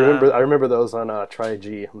 I remember those on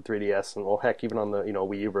Tri-G on 3DS, and well, heck, even on the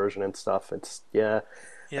Wii U version and stuff. It's I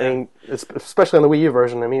mean, especially on the Wii U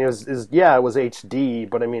version. I mean, it was HD,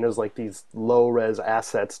 but I mean, it was like these low res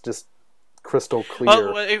assets, just crystal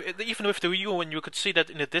clear. Well, even with the Wii U, when you could see that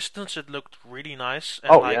in the distance, it looked really nice.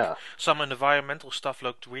 And some environmental stuff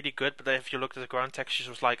looked really good, but if you looked at the ground textures, it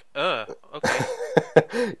was like, okay.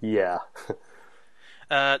 Yeah.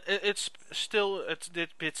 It's a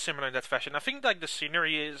bit similar in that fashion. I think like the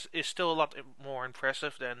scenery is still a lot more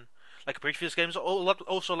impressive than like previous games.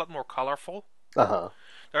 Also a lot more colorful.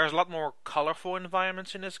 There's a lot more colorful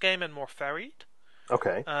environments in this game and more varied.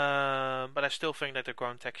 Okay. But I still think that the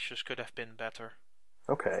ground textures could have been better.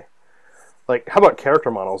 Okay. Like, how about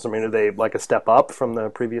character models? I mean, are they like a step up from the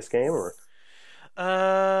previous game, or?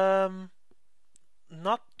 Not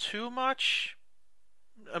too much.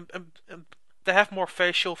 They have more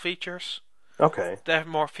facial features. Okay. They have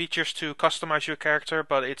more features to customize your character,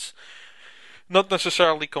 but it's not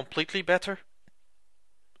necessarily completely better.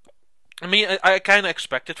 I mean, I kind of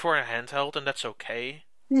expect it for a handheld, and that's okay.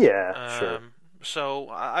 Yeah, sure. So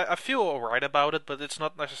I feel alright about it, but it's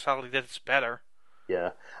not necessarily that it's better.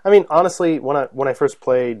 Yeah, I mean, honestly, when I first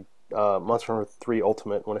played Monster Hunter 3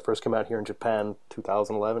 Ultimate, when it first came out here in Japan,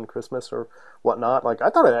 2011 Christmas or whatnot, like I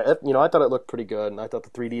thought it looked pretty good, and I thought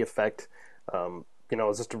the 3D effect,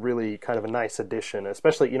 was just a really kind of a nice addition.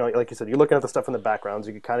 Especially, like you said, you're looking at the stuff in the backgrounds,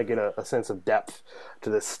 you can kind of get a sense of depth to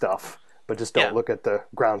this stuff, but just don't look at the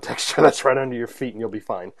ground texture that's right under your feet, and you'll be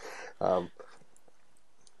fine. But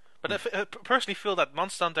I personally feel that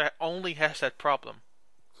Monster Hunter only has that problem.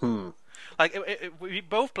 Like we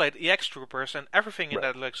both played EX Troopers, and everything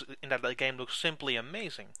in that game looks simply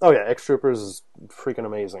amazing. Oh yeah, X Troopers is freaking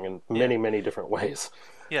amazing in many different ways.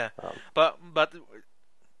 Yeah, but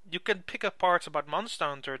you can pick up parts about Monster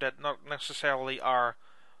Hunter that not necessarily are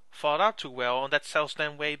thought out too well, and that sells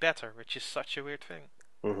them way better, which is such a weird thing.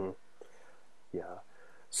 Yeah.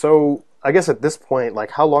 So I guess at this point,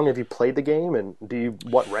 like, how long have you played the game, and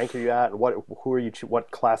what rank are you at, and what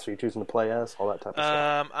class are you choosing to play as, all that type of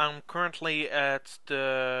stuff? I'm currently at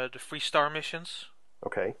the 3-star missions.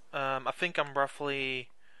 Okay. I think I'm roughly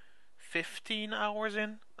 15 hours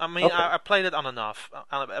in. I mean, okay. I played it on and off.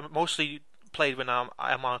 I mostly played when I'm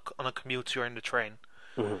on a commute during the train.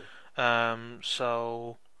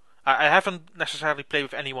 So I haven't necessarily played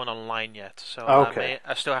with anyone online yet. So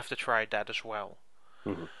I still have to try that as well.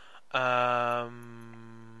 But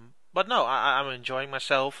no, I'm enjoying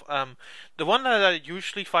myself. The one that I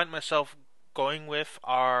usually find myself going with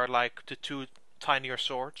are like the 2 tinier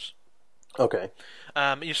swords. Okay.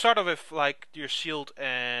 You start off with like your shield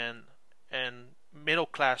and middle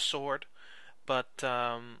class sword, but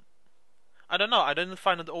I don't know. I didn't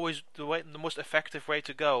find it always the most effective way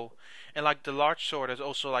to go. And like the large sword is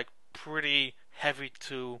also like pretty heavy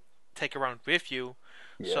to take around with you.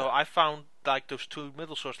 Yeah. So I found like those 2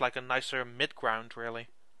 middle swords like a nicer mid ground, really.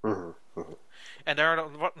 And they're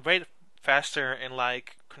way faster in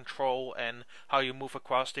like control and how you move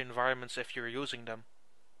across the environments if you're using them.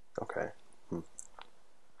 Okay.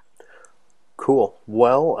 Cool.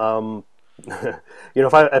 Well,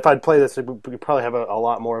 if I'd play this, we'd probably have a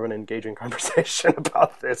lot more of an engaging conversation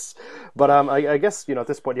about this. But I guess at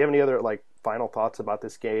this point, do you have any other like final thoughts about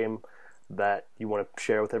this game that you want to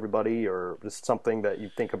share with everybody, or just something that you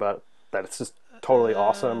think about that it's just totally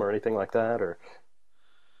awesome, or anything like that? Or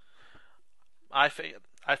I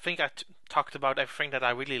think I talked about everything that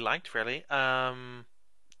I really liked, really. I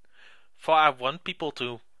want people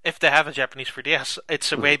to, if they have a Japanese 3DS,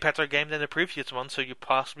 it's a way better game than the previous one, so you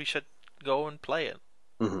possibly should go and play it.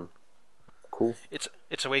 Cool. It's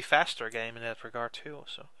a way faster game in that regard too.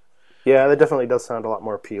 So. Yeah, that definitely does sound a lot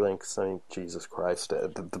more appealing. Cause, I mean, Jesus Christ,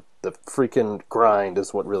 the freaking grind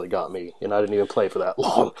is what really got me, and I didn't even play for that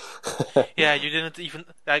long. Yeah, you didn't even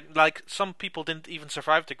like some people didn't even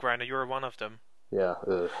survive the grind, and you were one of them. Yeah.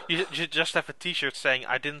 You just have a T-shirt saying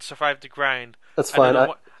 "I didn't survive the grind." That's fine.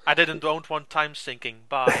 I don't want time sinking.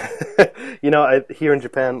 Bye. Here in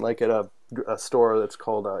Japan, like at a store that's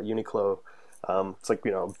called Uniqlo. It's like,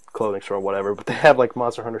 clothing store or whatever, but they have like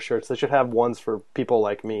Monster Hunter shirts. They should have ones for people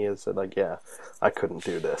like me. Is like, yeah, I couldn't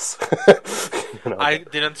do this. I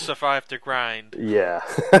didn't survive the grind. Yeah,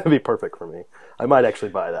 it'd be perfect for me. I might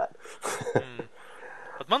actually buy that.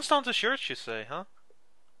 But Monster Hunter shirts, you say, huh?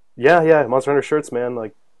 Yeah, Monster Hunter shirts, man.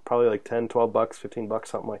 Like probably like $10, $12, $15,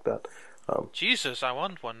 something like that. Jesus, I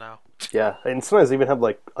want one now. Yeah, and sometimes they even have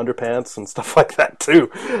like underpants and stuff like that too.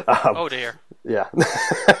 Oh dear. Yeah.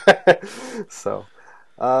 So,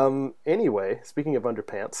 anyway, speaking of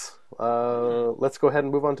underpants, let's go ahead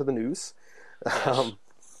and move on to the news. Yes.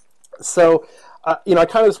 So, I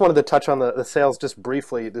kind of just wanted to touch on the sales just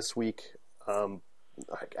briefly this week.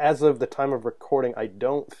 As of the time of recording, I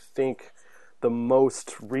don't think the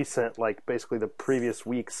most recent, like basically the previous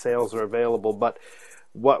week's sales are available, but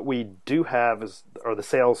what we do have are the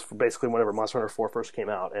sales for basically whenever Monster Hunter 4 first came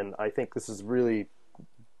out, and I think this is really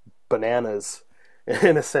bananas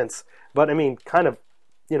in a sense, but I mean, kind of,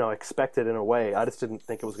 expected in a way. I just didn't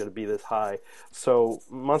think it was going to be this high. So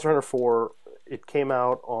Monster Hunter 4, it came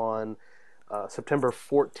out on September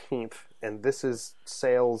 14th, and this is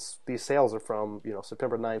sales. These sales are from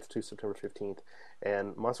September 9th to September 15th,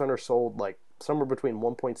 and Monster Hunter sold like somewhere between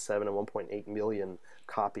 1.7 and 1.8 million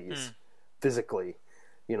copies physically,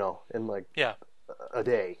 in like a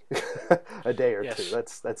day, a day or two.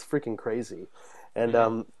 That's freaking crazy.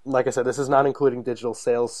 And like I said, this is not including digital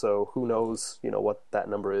sales, so who knows, what that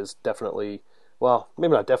number is. Definitely, well,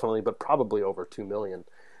 maybe not definitely, but probably over 2 million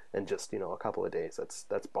in just, a couple of days.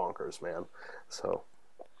 That's bonkers, man. So,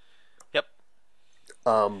 yep.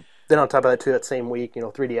 Then on top of that, too, that same week,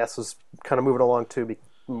 3DS was kind of moving along, too,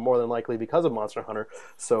 more than likely because of Monster Hunter.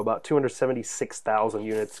 So about 276,000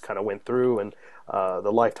 units kind of went through, and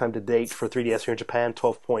the lifetime to date for 3DS here in Japan,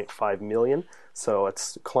 12.5 million. So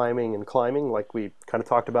it's climbing and climbing, like we kind of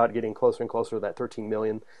talked about, getting closer and closer to that 13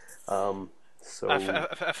 million. I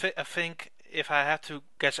think if I had to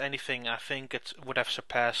guess anything, I think it would have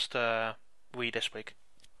surpassed Wii this week.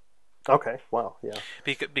 Okay, wow, yeah.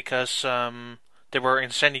 Because they were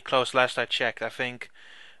insanely close last I checked. I think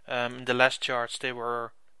in the last charts they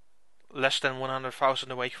were less than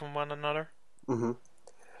 100,000 away from one another. Mm-hmm.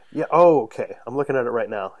 Yeah, oh, okay. I'm looking at it right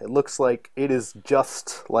now. It looks like it is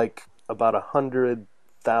just like about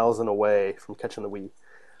 100,000 away from catching the Wii.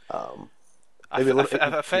 I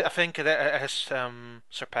think it has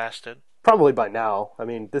surpassed it. Probably by now. I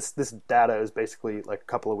mean, this data is basically like a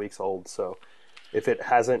couple of weeks old, so if it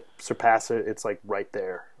hasn't surpassed it, it's like right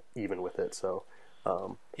there, even with it. So,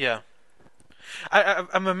 yeah. I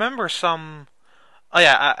remember some. Oh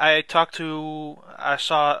yeah, I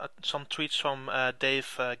saw some tweets from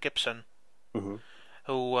Dave Gibson,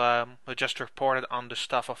 who just reported on the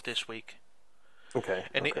stuff of this week. Okay.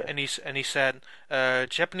 And he said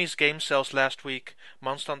Japanese game sales last week.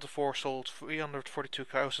 Monster Hunter 4 sold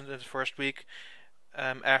 342,000 in the first week,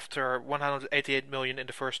 after 188 million in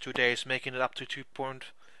the first 2 days, making it up to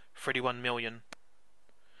 2.31 million.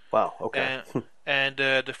 Wow. Okay. And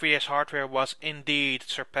the 3DS hardware was indeed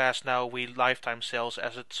surpassed now Wii lifetime sales,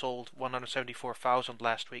 as it sold 174,000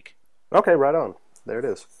 last week. Okay, right on. There it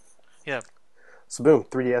is. Yeah. So boom,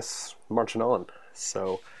 3DS marching on.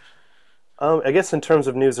 So, I guess in terms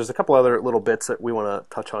of news, there's a couple other little bits that we want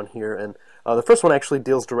to touch on here, and the first one actually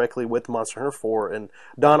deals directly with Monster Hunter 4. And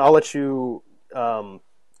Don, I'll let you kind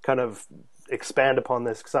of expand upon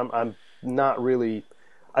this because I'm not really.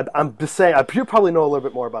 I'm just saying, you probably know a little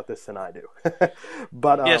bit more about this than I do.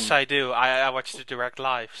 But yes, I do. I watched the direct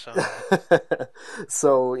live. So,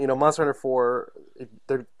 so Monster Hunter 4,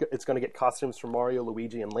 it's going to get costumes for Mario,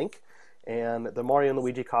 Luigi, and Link, and the Mario and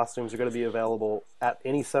Luigi costumes are going to be available at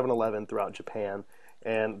any 7-Eleven throughout Japan,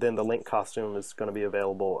 and then the Link costume is going to be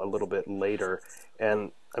available a little bit later.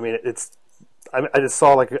 And I mean, I just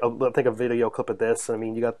saw I think a video clip of this. I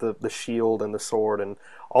mean, you got the shield and the sword and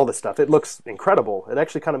all this stuff. It looks incredible. It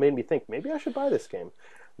actually kind of made me think maybe I should buy this game,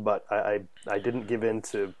 but I didn't give in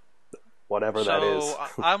to whatever that is. So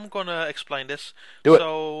I'm gonna explain this. Do it.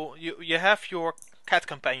 So you have your cat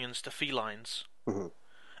companions, the felines. Mm-hmm.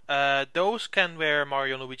 Those can wear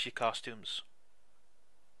Mario and Luigi costumes.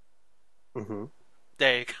 Mm-hmm.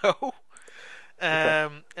 There you go. Okay.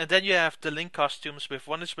 And then you have the Link costumes.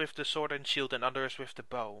 One is with the sword and shield, and other is with the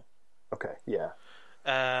bow. Okay, yeah.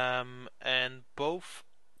 And both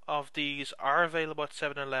of these are available at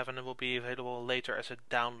 7-Eleven and will be available later as a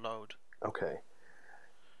download. Okay.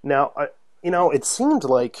 Now, it seemed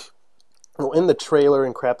like in the trailer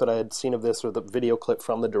and crap that I had seen of this, or the video clip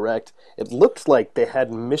from the Direct, it looked like they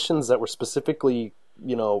had missions that were specifically,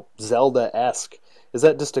 Zelda-esque. Is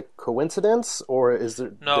that just a coincidence, or is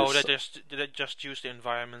there? No, they just use the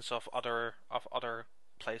environments of other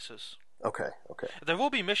places. Okay. There will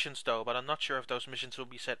be missions though, but I'm not sure if those missions will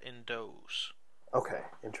be set in those. Okay,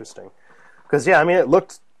 interesting. Because I mean, it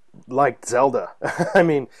looked like Zelda. I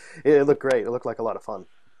mean, it looked great. It looked like a lot of fun.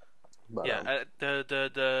 But,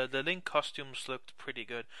 the Link costumes looked pretty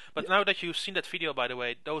good. But now that you've seen that video, by the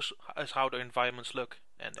way, those is how the environments look,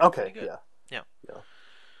 and they're pretty good. Yeah.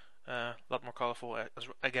 A lot more colorful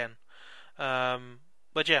again.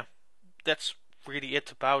 But yeah, that's really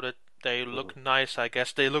it about it. They look nice, I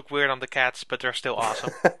guess. They look weird on the cats, but they're still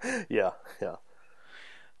awesome. Yeah.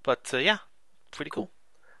 But yeah, pretty cool.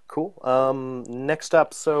 Cool. Next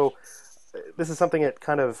up, so this is something that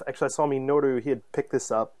kind of actually I saw Minoru. He had picked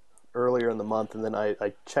this up earlier in the month, and then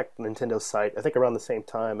I checked Nintendo's site. I think around the same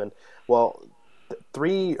time, and well,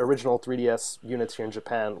 three original 3DS units here in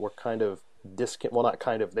Japan were kind of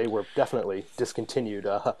they were definitely discontinued.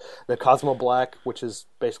 The Cosmo Black, which is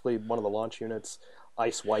basically one of the launch units,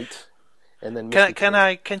 Ice White, and then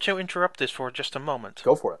can you interrupt this for just a moment?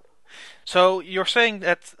 Go for it. So you're saying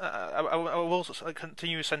that I will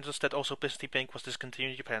continue a sentence that also Misty Pink was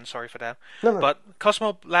discontinued in Japan. Sorry for that. No. But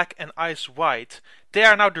Cosmo Black and Ice White, they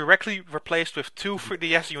are now directly replaced with two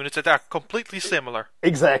 3DS units that are completely similar.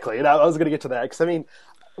 Exactly, and I was going to get to that because I mean,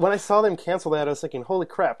 when I saw them cancel that, I was thinking, holy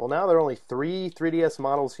crap! Well, now there are only 3 3DS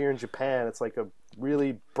models here in Japan. It's like a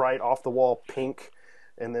really bright, off-the-wall pink,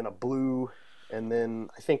 and then a blue, and then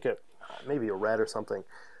I think maybe a red or something.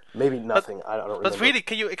 Maybe nothing. I don't remember. But really,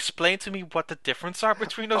 can you explain to me what the difference are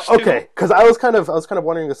between those two? Okay, because I was kind of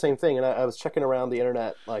wondering the same thing, and I was checking around the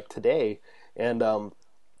internet like today, and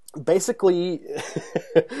basically,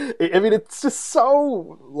 I mean, it's just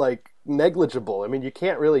so like negligible. I mean, you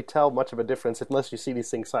can't really tell much of a difference unless you see these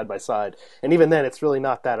things side by side, and even then, it's really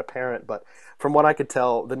not that apparent. But from what I could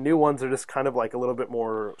tell, the new ones are just kind of like a little bit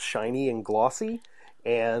more shiny and glossy,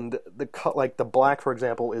 and the black, for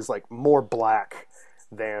example, is like more black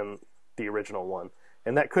than the original one,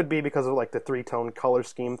 and that could be because of like the 3-tone color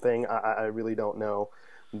scheme thing. I really don't know,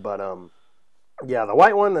 but yeah, the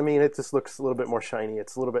white one, I mean, it just looks a little bit more shiny.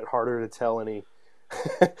 It's a little bit harder to tell any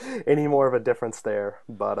more of a difference there.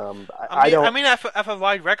 But I have a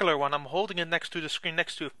white regular one. I'm holding it next to the screen,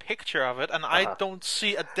 next to a picture of it, and I don't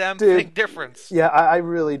see a damn thing difference. Yeah, I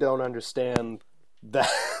really don't understand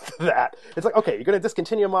that it's like, okay, you're going to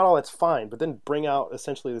discontinue a model, that's fine, but then bring out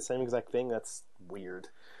essentially the same exact thing, that's weird.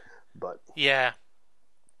 But yeah,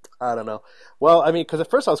 I don't know. Well, I mean, because at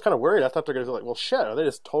first I was kind of worried. I thought they're going to be like, well, shit, are they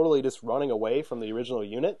just totally just running away from the original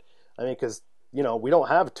unit? I mean, because, you know, we don't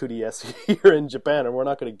have 2DS here in Japan, and we're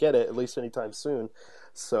not going to get it, at least anytime soon.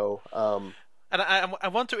 So, and I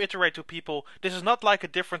want to iterate to people, this is not like a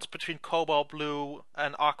difference between cobalt blue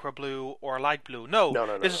and aqua blue or light blue. No.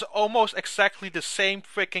 This is almost exactly the same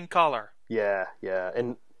freaking color. Yeah.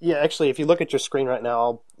 And yeah, actually, if you look at your screen right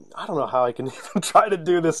now, I don't know how I can even try to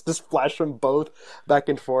do this, just flash them both back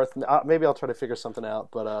and forth. Maybe I'll try to figure something out,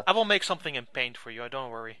 but I will make something in Paint for you, don't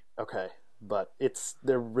worry. Okay, but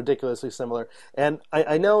they're ridiculously similar. And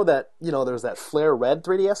I know that, you know, there's that Flare Red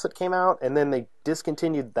 3DS that came out, and then they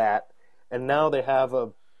discontinued that, and now they have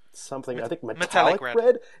something, I think, metallic red.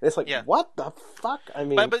 And it's like, what the fuck? I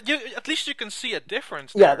mean, but at least you can see a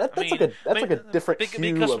difference there. Yeah, that's like a different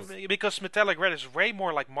hue because metallic red is way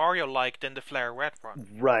more like Mario-like than the Flare Red one.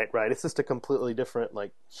 Right. It's just a completely different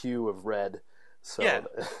like hue of red. So. Yeah.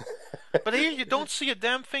 But here you don't see a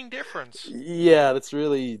damn thing difference. Yeah, that's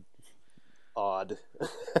really odd.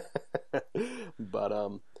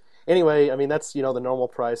 But anyway, I mean, that's, you know, the normal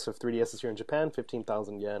price of 3DSs here in Japan,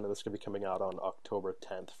 15,000 yen, and this is going to be coming out on October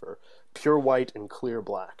 10th for pure white and clear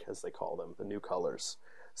black, as they call them, the new colors.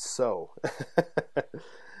 So,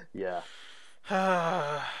 yeah.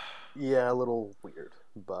 Yeah, a little weird,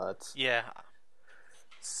 but... Yeah.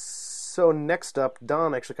 So next up,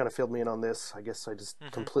 Don actually kind of filled me in on this. I guess I just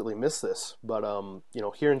completely missed this. But, you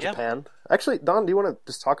know, here in Japan... Actually, Don, do you want to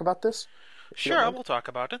just talk about this? Sure, I will talk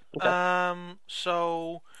about it. Okay.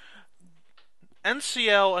 So...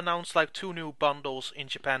 NCL announced like 2 new bundles in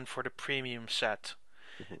Japan for the premium set,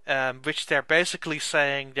 which they're basically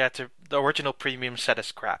saying that the original premium set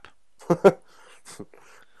is crap.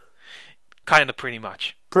 Kind of, pretty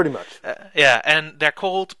much. Pretty much. Yeah, and they're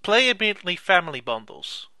called Play Immediately Family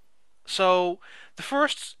Bundles. So the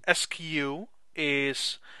first SKU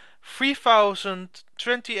is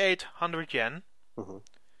 3,200 yen.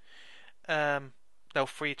 No,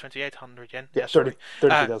 3,200 yen. Yeah,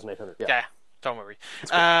 30,800. Yeah. Don't worry.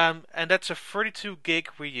 And that's a 32 gig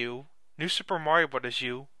Wii U, New Super Mario Bros.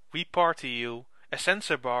 U, Wii Party U, a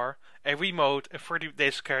sensor bar, a remote, and 30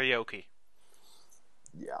 days karaoke.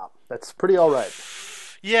 Yeah, that's pretty alright.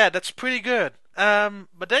 Yeah, that's pretty good.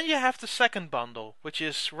 But then you have the second bundle, which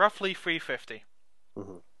is roughly 350.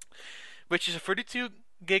 Which is a 32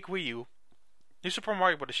 gig Wii U, New Super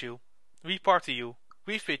Mario Bros. U, Wii Party U,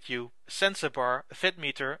 Wii Fit U, a sensor bar, a fit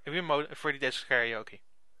meter, a remote, and 30 days karaoke.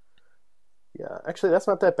 Yeah, actually, that's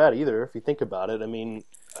not that bad either, if you think about it. I mean,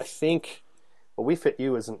 I think Wii Fit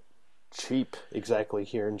U isn't cheap exactly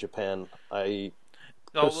here in Japan. You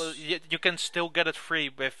can still get it free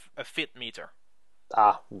with a fit meter.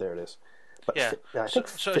 Ah, there it is. But yeah, I think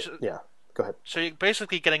yeah, go ahead. So you're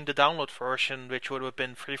basically getting the download version, which would have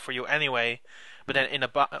been free for you anyway, but then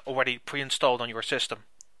already pre-installed on your system.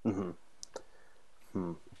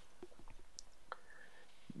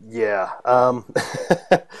 Yeah.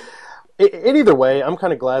 In either way, I'm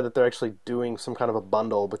kind of glad that they're actually doing some kind of a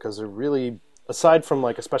bundle because they're really, aside from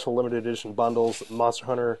like a special limited edition bundles, Monster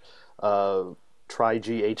Hunter,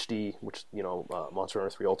 Tri-G HD, which Monster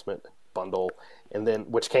Hunter 3 Ultimate bundle, and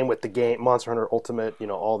then which came with the game Monster Hunter Ultimate,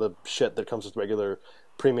 all the shit that comes with regular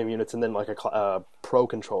premium units, and then like a pro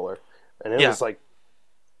controller, and it was like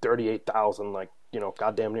 38,000, like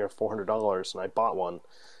goddamn near $400, and I bought one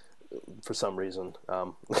for some reason.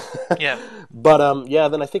 Yeah. But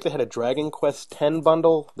then I think they had a Dragon Quest X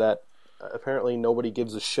bundle that apparently nobody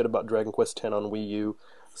gives a shit about Dragon Quest X on Wii U,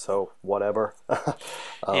 so whatever.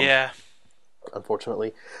 Yeah.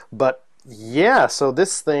 Unfortunately, but yeah. So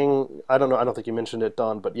this thing, I don't know. I don't think you mentioned it,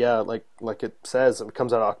 Don, but yeah, like it says, it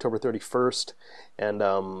comes out October 31st,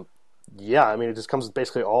 and yeah, I mean, it just comes with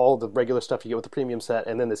basically all the regular stuff you get with the premium set,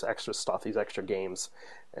 and then this extra stuff, these extra games,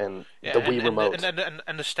 and the Wii remote.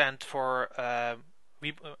 And the stand for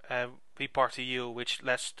Wii Party U, which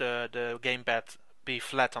lets the gamepad be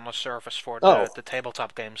flat on the surface for the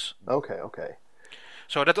tabletop games. Okay.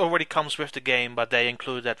 So that already comes with the game, but they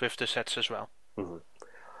include that with the sets as well. Mm-hmm.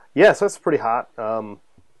 Yeah, so that's pretty hot.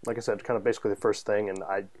 Like I said, kind of basically the first thing, and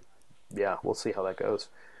we'll see how that goes.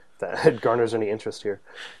 If that garners any interest here.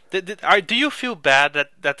 Do you feel bad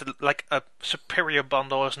that like a superior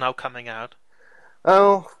bundle is now coming out?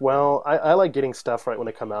 Oh, well, I like getting stuff right when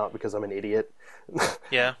they come out because I'm an idiot.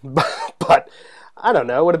 Yeah. But I don't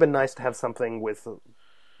know. It would have been nice to have something with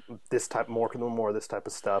this type more of this type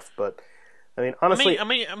of stuff. But I mean, honestly, I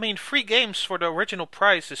mean, free games for the original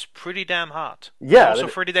price is pretty damn hot. Yeah. Also,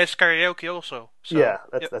 30 Days Karaoke also. So, yeah,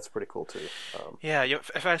 that's pretty cool too. Yeah, you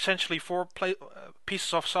have essentially 4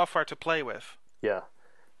 pieces of software to play with. Yeah,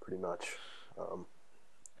 pretty much.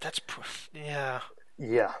 Yeah.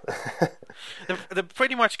 Yeah. they're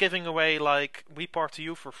pretty much giving away like Wii Party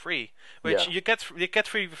U for free, which you get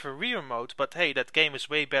free with a Wii remote. But hey, that game is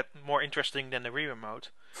way more interesting than the Wii remote.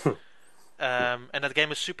 And that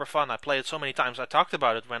game is super fun. I played it so many times. I talked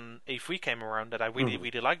about it when A3 came around that I really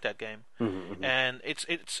liked that game. Mm-hmm. And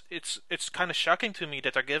it's kind of shocking to me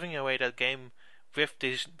that they're giving away that game with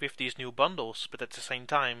these new bundles, but at the same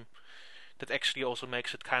time, that actually also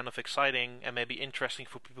makes it kind of exciting and maybe interesting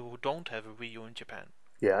for people who don't have a Wii U in Japan.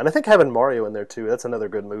 Yeah, and I think having Mario in there too, that's another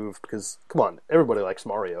good move because, come on, everybody likes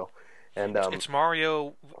Mario. And it's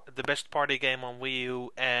Mario, the best party game on Wii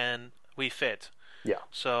U and Wii Fit. Yeah.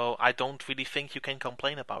 So I don't really think you can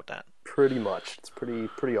complain about that. Pretty much. It's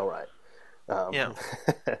pretty all right. Yeah.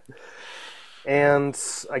 And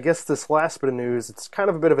I guess this last bit of news, it's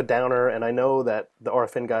kind of a bit of a downer, and I know that the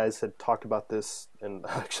RFN guys had talked about this, and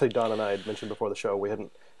actually Don and I had mentioned before the show, we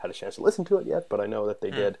hadn't had a chance to listen to it yet, but I know that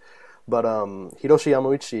they did. But Hiroshi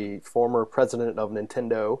Yamauchi, former president of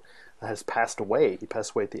Nintendo, has passed away. He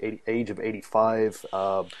passed away at the age of 85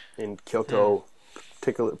 in Kyoto,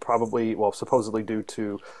 supposedly due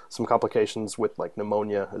to some complications with like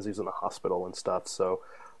pneumonia as he was in the hospital and stuff. So,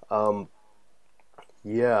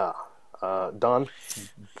 yeah. Don,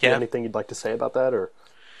 anything you'd like to say about that, or?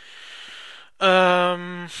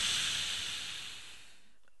 I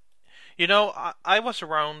was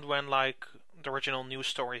around when like the original news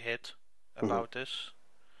story hit about this.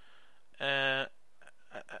 At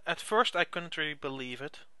first, I couldn't really believe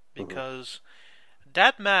it because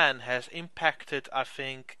that man has impacted, I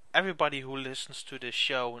think, everybody who listens to this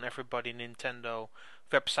show and everybody Nintendo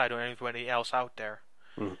website or everybody else out there.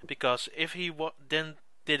 Because if he didn't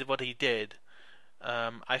did what he did,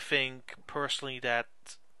 I think personally that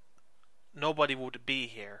nobody would be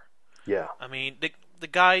here. Yeah. I mean, the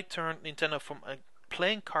guy turned Nintendo from a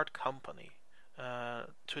playing card company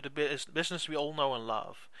to the business we all know and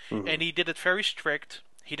love. And he did it very strict.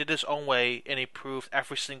 He did his own way, and he proved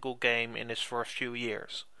every single game in his first few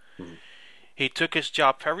years. He took his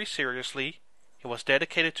job very seriously. He was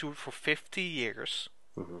dedicated to it for 50 years.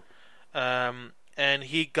 And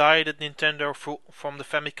he guided Nintendo from the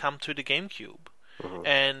Famicom to the GameCube.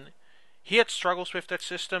 And he had struggles with that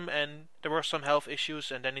system, and there were some health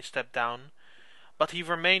issues, and then he stepped down. But he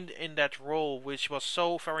remained in that role, which was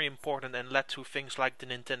so very important and led to things like the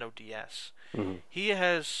Nintendo DS. He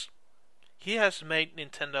has made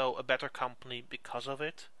Nintendo a better company because of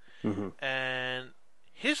it, and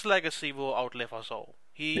his legacy will outlive us all.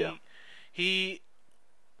 I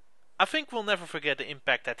think we'll never forget the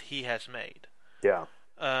impact that he has made. Yeah.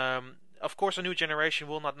 Of course, a new generation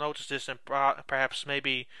will not notice this and perhaps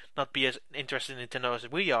maybe not be as interested in Nintendo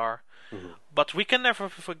as we are. But we can never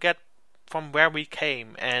forget from where we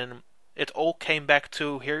came, and it all came back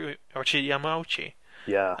to Hiroshi Yamauchi.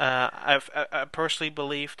 Yeah. I personally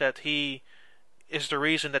believe that he is the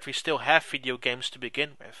reason that we still have video games to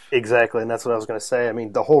begin with. Exactly, and that's what I was going to say. I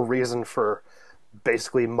mean, the whole reason for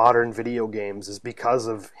basically modern video games is because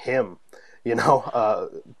of him,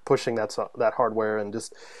 pushing that hardware and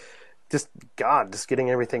just getting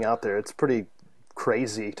everything out there. It's pretty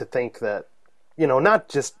crazy to think that, not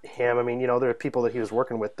just him. I mean, there are people that he was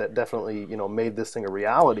working with that definitely, made this thing a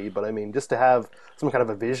reality. But I mean, just to have some kind of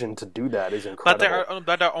a vision to do that is incredible.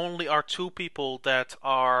 But there only are two people that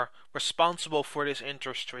are responsible for this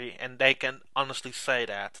industry, and they can honestly say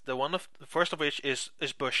that. The first of which is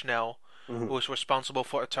Bushnell, who is responsible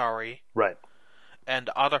for Atari. Right. And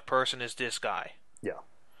the other person is this guy. Yeah.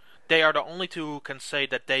 They are the only two who can say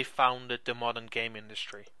that they founded the modern game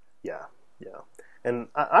industry. Yeah. And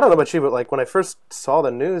I don't know about you, but like when I first saw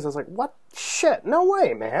the news, I was like, "What? Shit! No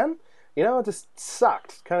way, man!" It just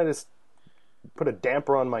sucked. Kind of just put a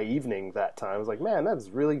damper on my evening that time. I was like, "Man, that's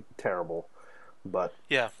really terrible." But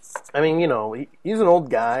yeah, I mean, he's an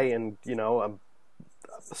old guy, and I'm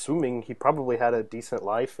assuming he probably had a decent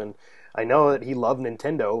life, and I know that he loved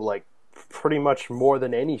Nintendo like pretty much more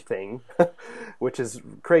than anything, which is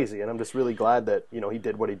crazy. And I'm just really glad that he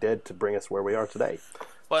did what he did to bring us where we are today.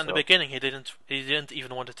 Well, in the beginning, he didn't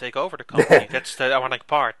even want to take over the company. That's the ironic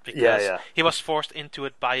part, because he was forced into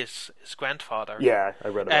it by his grandfather. Yeah, I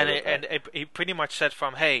read about it. And he pretty much said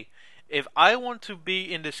hey, if I want to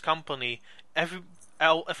be in this company,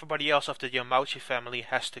 everybody else of the Yamauchi family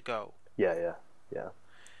has to go. Yeah.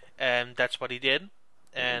 And that's what he did.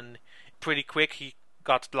 And pretty quick, he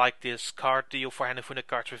got like this card deal for Hanifune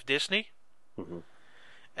cards with Disney. Mm-hmm.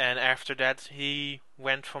 And after that, he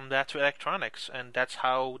went from that to electronics, and that's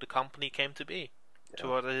how the company came to be, to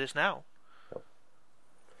what it is now.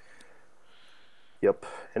 Yep.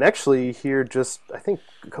 And actually, here just, I think,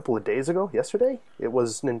 a couple of days ago, yesterday, it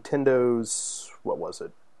was Nintendo's,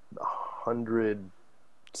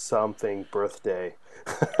 100-something birthday.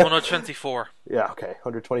 124. Yeah, okay,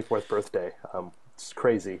 124th birthday. It's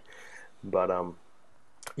crazy. But,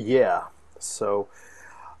 yeah, so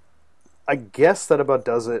I guess that about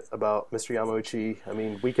does it about Mr. Yamauchi. I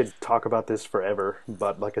mean, we could talk about this forever,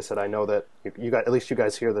 but like I said, I know that at least you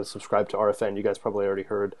guys here that subscribe to RFN, you guys probably already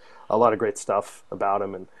heard a lot of great stuff about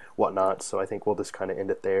him and whatnot, so I think we'll just kind of end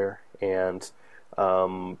it there. And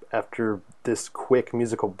after this quick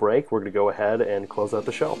musical break, we're going to go ahead and close out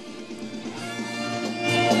the show.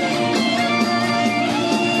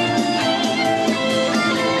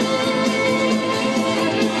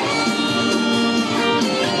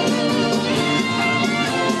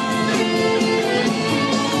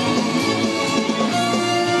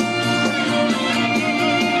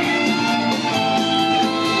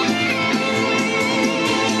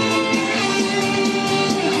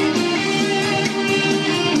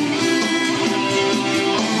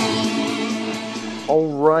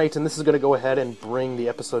 Alright, and this is going to go ahead and bring the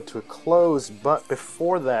episode to a close, but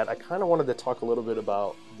before that, I kind of wanted to talk a little bit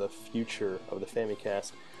about the future of the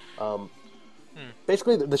Famicast.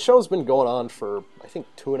 Basically, the show's been going on for, I think,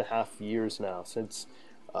 2.5 years now, since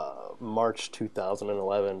March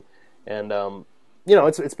 2011, and,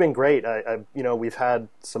 it's been great. We've had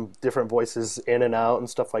some different voices in and out and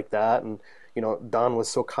stuff like that, and, Don was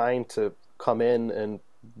so kind to come in and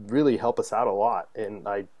really help us out a lot, and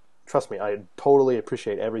trust me, I totally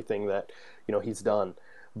appreciate everything that, he's done.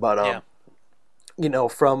 But,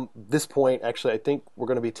 from this point, actually, I think we're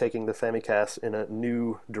going to be taking the Famicast in a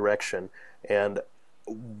new direction. And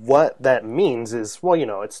what that means is,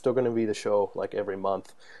 it's still going to be the show like every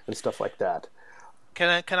month and stuff like that.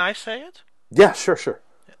 Can I say it? Yeah, sure.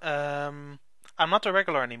 I'm not a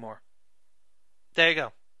regular anymore. There you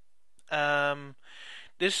go.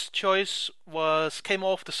 This choice came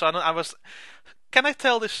off the sudden. Can I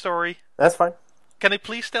tell this story? That's fine. Can I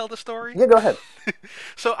please tell the story? Yeah, go ahead.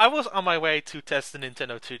 So I was on my way to test the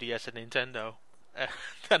Nintendo 2DS at Nintendo,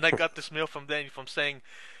 and I got this mail from Danny saying,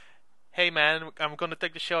 "Hey man, I'm gonna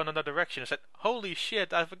take the show in another direction." I said, "Holy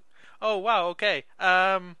shit! Oh wow, okay.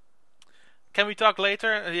 Can we talk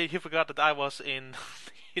later?" And he forgot that I was in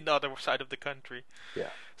the other side of the country. Yeah.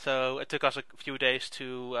 So it took us a few days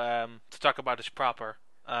to talk about this proper.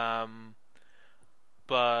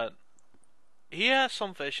 But he has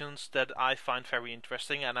some visions that I find very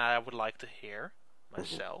interesting, and I would like to hear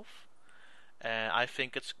myself. And I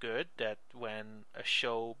think it's good that when a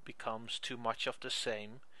show becomes too much of the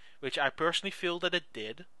same, which I personally feel that it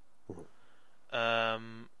did, I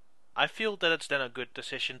feel that it's then a good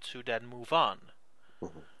decision to then move on.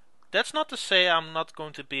 That's not to say I'm not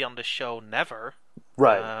going to be on the show never.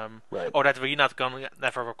 Right. Or that we're not going to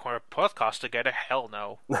never record a podcast together. Hell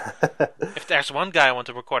no. If there's one guy I want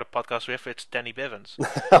to record a podcast with, it's Danny Bivens.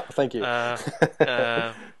 Thank you.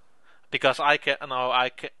 because I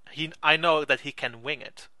know that he can wing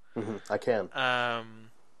it. I can.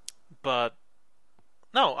 But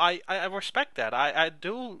no, I respect that. I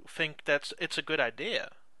do think it's a good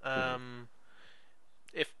idea.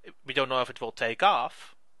 If we don't know if it will take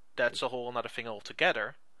off, that's a whole other thing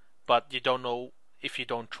altogether. But you don't know if you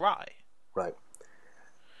don't try. Right.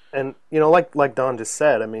 And, like Don just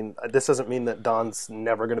said, I mean, this doesn't mean that Don's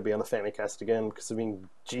never going to be on the Famicast again, because, I mean,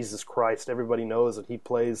 Jesus Christ, everybody knows that he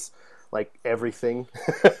plays, like, everything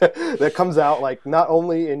that comes out, like, not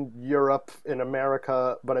only in Europe, in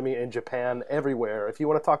America, but, I mean, in Japan, everywhere. If you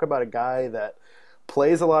want to talk about a guy that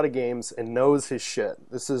plays a lot of games and knows his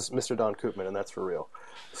shit, this is Mr. Don Koopman, and that's for real.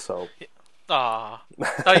 So... Are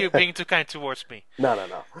you being too kind towards me? No.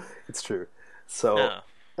 It's true. So...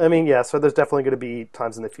 I mean, yeah, so there's definitely going to be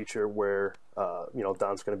times in the future where,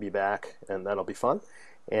 Don's going to be back, and that'll be fun.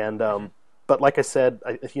 And but like I said,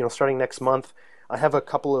 starting next month, I have a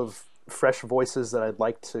couple of fresh voices that I'd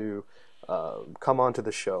like to come onto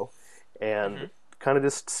the show and kind of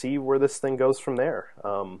just see where this thing goes from there.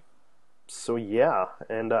 So, yeah,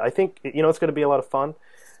 and I think, it's going to be a lot of fun,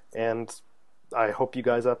 and I hope you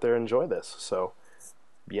guys out there enjoy this. So,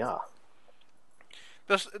 yeah.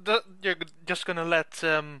 You're just gonna let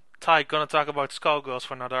Ty gonna talk about Skullgirls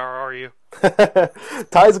for another hour, are you?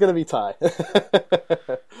 Ty's gonna be Ty.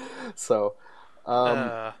 So,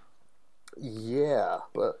 yeah,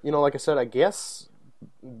 but like I said, I guess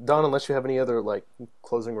Don, unless you have any other like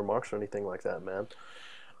closing remarks or anything like that, man.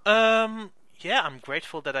 Yeah, I'm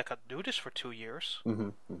grateful that I could do this for 2 years.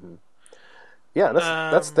 Yeah,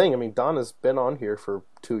 that's the thing. I mean, Don has been on here for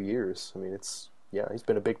 2 years. I mean, he's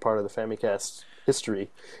been a big part of the Famicast history,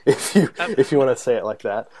 if you want to say it like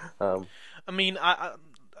that. I mean, I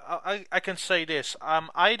can say this.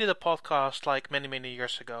 I did a podcast like many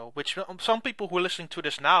years ago, which some people who are listening to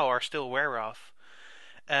this now are still aware of.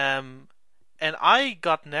 And I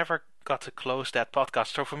never got to close that podcast.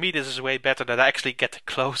 So for me, this is way better that I actually get to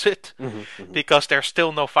close it, because there's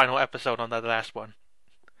still no final episode on that last one.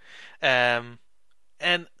 And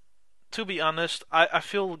to be honest, I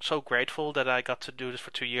feel so grateful that I got to do this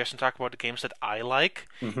for 2 years and talk about the games that I like,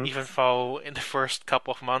 even though in the first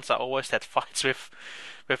couple of months I always had fights with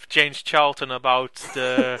James Charlton about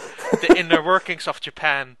the inner workings of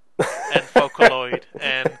Japan and Vocaloid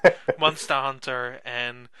and Monster Hunter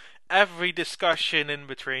and every discussion in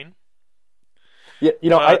between. Yeah,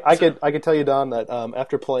 I could tell you, Don, that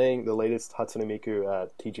after playing the latest Hatsune Miku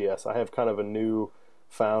at TGS, I have kind of a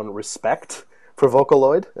newfound respect for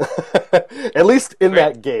Vocaloid, at least in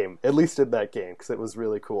that game, because it was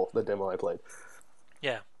really cool, the demo I played.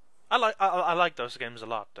 Yeah, I like those games a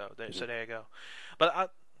lot, though. So there you go.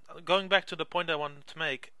 But going back to the point I wanted to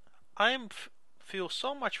make, I feel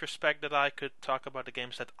so much respect that I could talk about the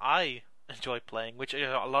games that I enjoy playing, which is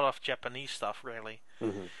a lot of Japanese stuff, really.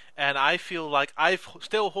 And I feel like I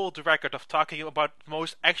still hold the record of talking about the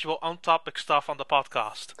most actual on-topic stuff on the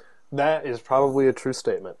podcast. That is probably a true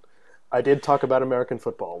statement. I did talk about American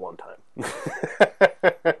football one time.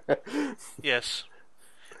 Yes.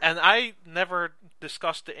 And I never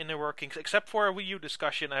discussed the inner workings, except for a Wii U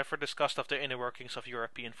discussion, I never discussed the inner workings of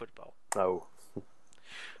European football. Oh.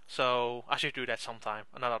 So, I should do that sometime,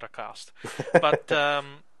 another cast. But,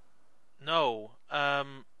 no.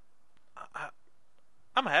 I'm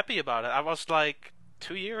happy about it. I was like,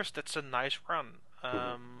 2 years, that's a nice run.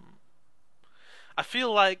 I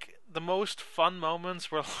feel like the most fun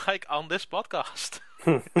moments were like on this podcast.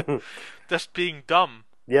 Just being dumb.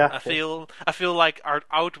 Yeah. I feel like our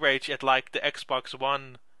outrage at like the Xbox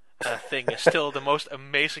One thing is still the most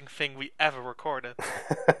amazing thing we ever recorded.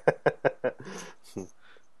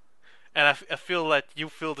 And I feel that you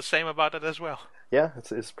feel the same about it as well. Yeah,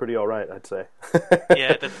 it's pretty alright, I'd say.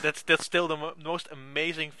 Yeah, that's still the most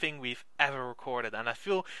amazing thing we've ever recorded, and I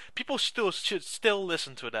feel people should still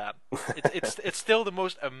listen to that. It's still the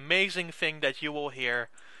most amazing thing that you will hear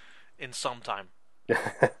in some time.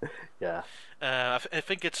 Yeah. I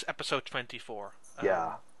think it's episode 24.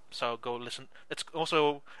 Yeah. So go listen. It's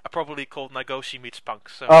also probably called Nagoshi Meets Punk.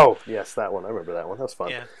 So. Oh, yes, that one. I remember that one. That was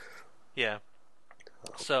fun. Yeah.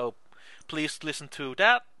 So please listen to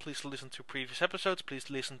that. Please listen to previous episodes. Please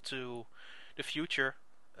listen to the future.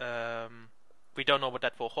 We don't know what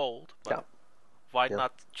that will hold, but why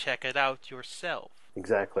not check it out yourself?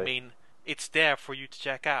 Exactly. I mean, it's there for you to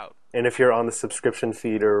check out. And if you're on the subscription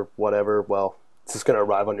feed or whatever, well, it's just going to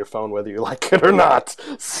arrive on your phone whether you like it or not.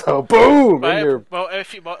 So, boom! Well,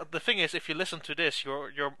 the thing is, if you listen to this,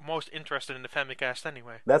 you're most interested in the Famicast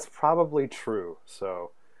anyway. That's probably true.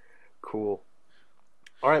 So, cool.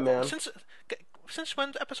 All right, man. Since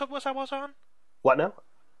when episode was I on? What now?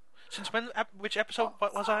 Since when? Which episode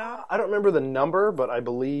was I on? I don't remember the number, but I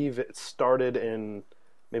believe it started in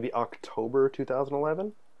maybe October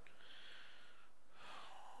 2011.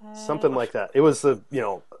 Something like that. It was the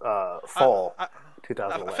fall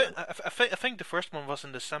 2011. I think the first one was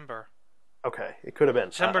in December. Okay, it could have been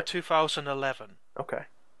December 2011. Okay.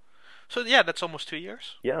 So yeah, that's almost 2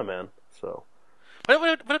 years. Yeah, man. So.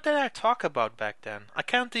 What did I talk about back then? I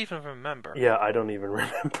can't even remember. Yeah, I don't even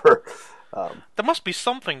remember. There must be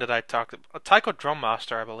something that I talked about. A Taiko Drum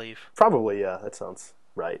Master, I believe. Probably, yeah. That sounds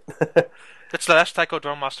right. That's the last Taiko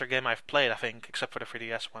Drum Master game I've played, I think, except for the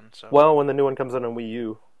 3DS one. So. Well, when the new one comes out on Wii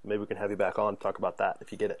U, maybe we can have you back on and talk about that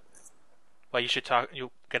if you get it. Well, you should talk.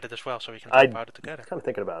 You get it as well, so we can talk about it together. I'm kind of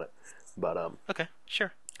thinking about it, but Okay,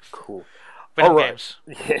 sure. Cool. Rhythm all right. games.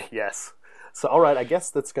 Yes. So, all right, I guess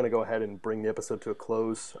that's going to go ahead and bring the episode to a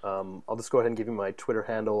close. I'll just go ahead and give you my Twitter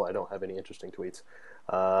handle. I don't have any interesting tweets.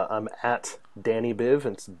 I'm at DannyBiv,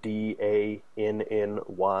 and it's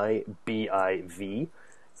DANNYBIV.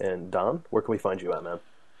 And Don, where can we find you at, man?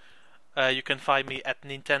 You can find me at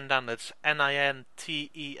Nintendan. That's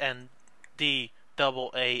NINTENDAAN.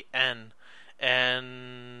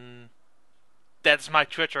 And that's my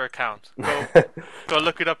Twitter account. Go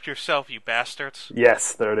look it up yourself, you bastards.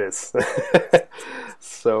 Yes, there it is.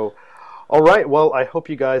 So, all right. Well, I hope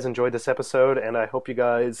you guys enjoyed this episode, and I hope you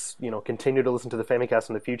guys, continue to listen to the Famicast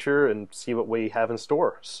in the future and see what we have in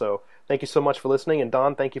store. So, thank you so much for listening, and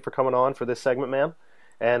Don, thank you for coming on for this segment, man.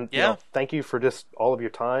 And thank you for just all of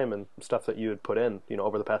your time and stuff that you had put in,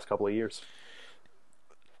 over the past couple of years.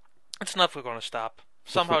 It's never going to stop.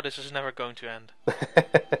 Somehow this is never going to end.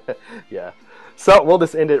 Yeah. So we'll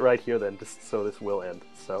just end it right here then, just so this will end.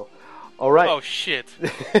 So, all right. Oh, shit.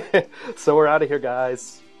 So we're out of here,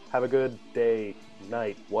 guys. Have a good day,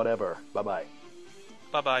 night, whatever. Bye-bye.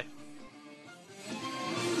 Bye-bye.